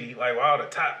the city, like with all the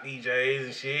top DJs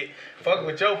and shit. Fucking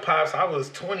with your pops, I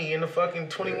was 20 in the fucking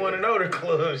 21 and older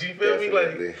clubs, you feel me?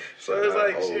 Like, so it's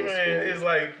like, shit, man, it's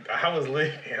like, I was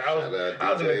living, I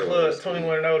was in the clubs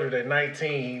 21 and older than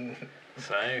 19.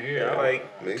 Same here.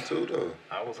 Me too, though.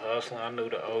 I was hustling. I knew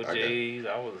the OGs.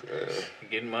 I was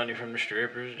getting money from the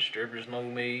strippers. The strippers knew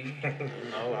me.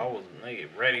 I was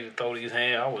ready to throw these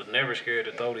hands. I was never scared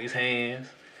to throw these hands.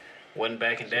 Wasn't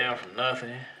backing down from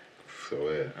nothing.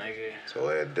 So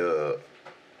at Dub,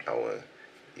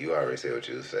 you already said what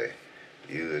you would say.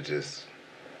 You would just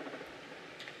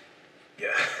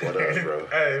Yeah. What up, bro?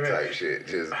 Hey, man. Type shit.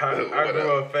 Just I what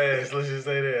grew up? up fast. Let's just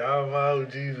say that. All my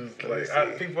OGs was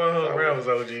people I hung around was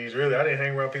OGs. Really, I didn't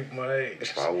hang around people my age.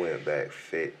 If I went back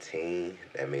 15,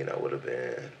 that mean I would have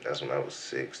been. That's when I was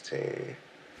 16.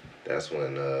 That's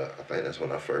when I think that's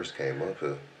when I first came up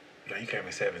here. No, you came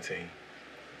in 17.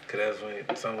 Cause that's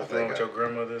when something was wrong with your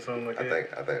grandmother or something like that.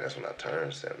 I think that's when I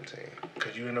turned 17.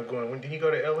 Cause you ended up going. When did you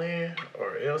go to LN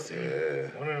or LC?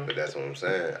 Yeah, but that's what I'm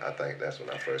saying. I think that's when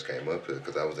I first came up here.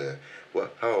 Cause I was in.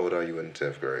 What? How old are you in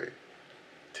 10th grade?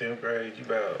 10th grade, you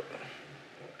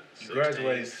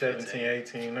graduated 17,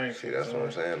 18, 19. See, that's what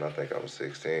I'm saying. I think I was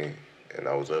 16, and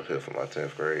I was up here for my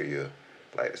 10th grade year,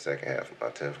 like the second half of my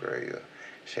 10th grade year.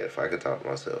 Shit, if I could talk to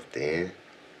myself then,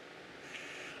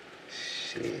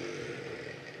 shit.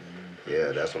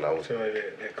 Yeah, that's when I was. Feel like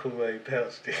that Kool-Aid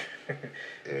pouch. Yeah. Put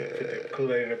the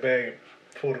Kool-Aid in the bag and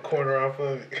pull the corner off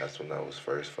of it. That's when I was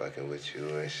first fucking with you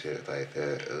and shit like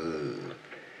that. Ugh.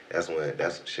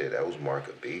 That was Mark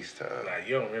of Beast time. Nah,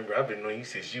 you don't remember. I've been knowing you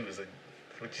since you was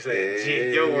what you say,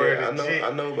 jit. Your word is jit.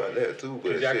 I know about that too,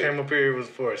 but y'all came up here, it was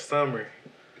for a summer.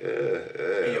 Yeah.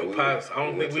 And your pops, I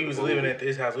don't think we was living at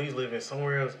this house. We was living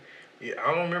somewhere else. Yeah,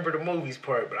 I don't remember the movies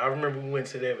part, but I remember we went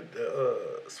to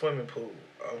the swimming pool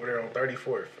over there on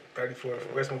 34th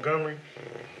West Montgomery.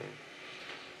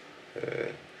 Mm-hmm.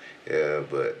 Yeah,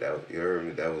 but you heard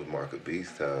me. That was Mark of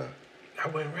Beast time. I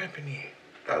wasn't rapping then.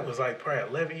 I was like probably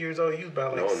 11 years old. You was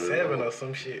about like 7 or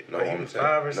some shit. No, like you was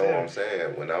 5 or 7. No, I'm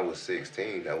saying when I was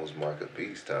 16, that was Mark of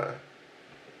Beast time.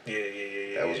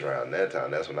 Yeah. That was around that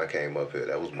time. That's when I came up here.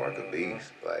 That was Mark of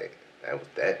Beast. Like that was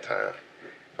that time.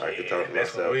 If I could talk to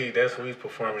myself. That's when we was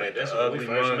performing at That's the when Ugly we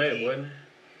first Monkey. met, wasn't it?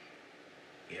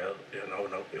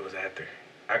 No, it was after.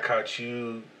 I caught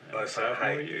you Unsigned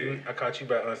Hype. I caught you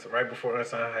right before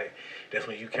Unsigned Hype. That's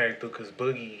when you came through because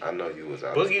Boogie. I know you was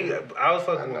out Boogie, of school. I was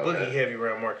fucking with Boogie that. heavy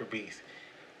around Market Beast.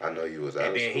 I know you was out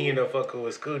and of school. And then he ended up fucking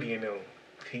with Scooty and them.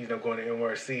 He ended up going to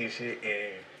NYC and shit.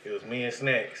 And it was me and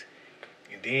Snacks.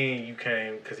 And then you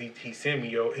came because he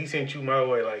sent you my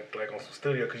way like on some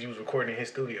studio because you was recording in his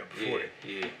studio before.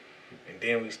 Yeah. And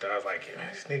then we started like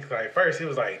Snacks like first it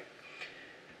was like.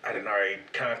 I didn't already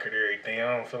conquered everything.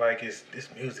 I don't feel like this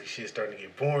music shit starting to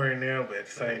get boring now, but at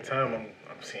the same time, I'm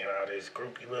seeing all this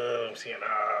groupie love.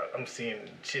 I'm seeing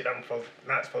shit I'm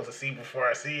not supposed to see before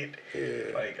I see it.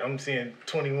 Yeah. Like I'm seeing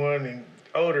 21 and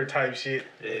older type shit.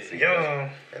 Yeah. Young.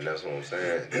 And that's what I'm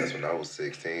saying. That's when I was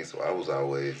 16, so I was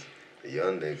always the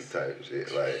young nigga type of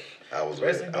shit. Like I was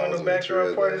doing the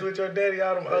backyard parties with your daddy,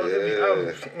 all them old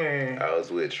man. I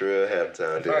was with Trill half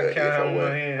the time. If I count on my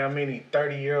hand how many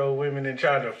 30-year-old women that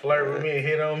tried to flirt with me and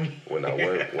hit on me. When I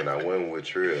went with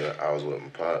Trill, I was with my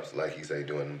pops, like he say,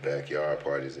 doing the backyard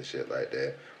parties and shit like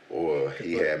that. Or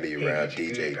he had me around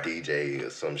DJ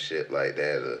or some shit like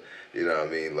that. Or, you know what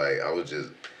I mean? Like I was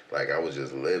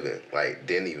just living. Like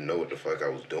didn't even know what the fuck I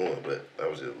was doing, but I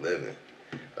was just living.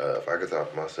 If I could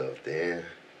talk to myself then.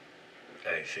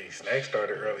 Hey, Snake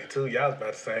started early too. Y'all was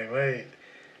about the same age.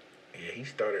 Yeah, he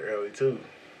started early too.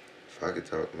 If I could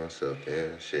talk to myself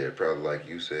then, shit, probably like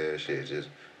you said, shit, just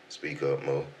speak up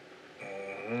more.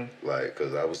 Mm-hmm. Like,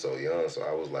 cause I was so young, so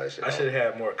I was like, shit. I should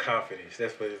have had more confidence.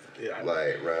 That's what around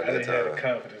that time. I didn't have the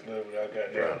confidence level I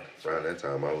got now. Around that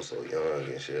time, I was so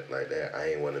young and shit like that.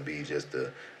 I ain't want to be just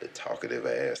the talkative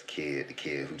ass kid, the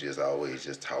kid who just always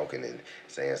just talking and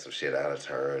saying some shit out of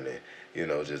turn and, you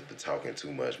know, just the talking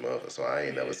too much motherfucker. So I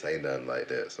ain't never say nothing like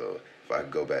that. So if I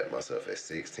could go back to myself at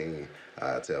 16,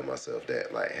 I'd tell myself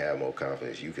that, like, have more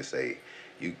confidence. You can say,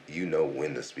 you know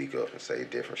when to speak up and say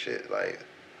different shit. Like,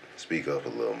 speak up a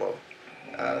little more.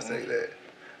 I'd say that.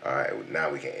 All right,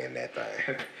 now we can end that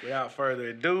thing. Without further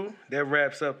ado, that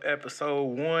wraps up episode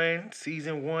 1,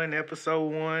 season 1,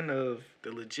 episode 1 of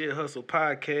the Legit Hustle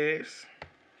podcast.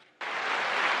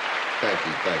 Thank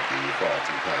you. You're far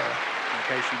too kind. In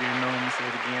case you didn't know me, say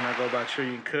it again. I go by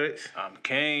Trillion Cuts. I'm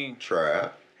Kane.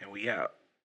 Trap. And we out.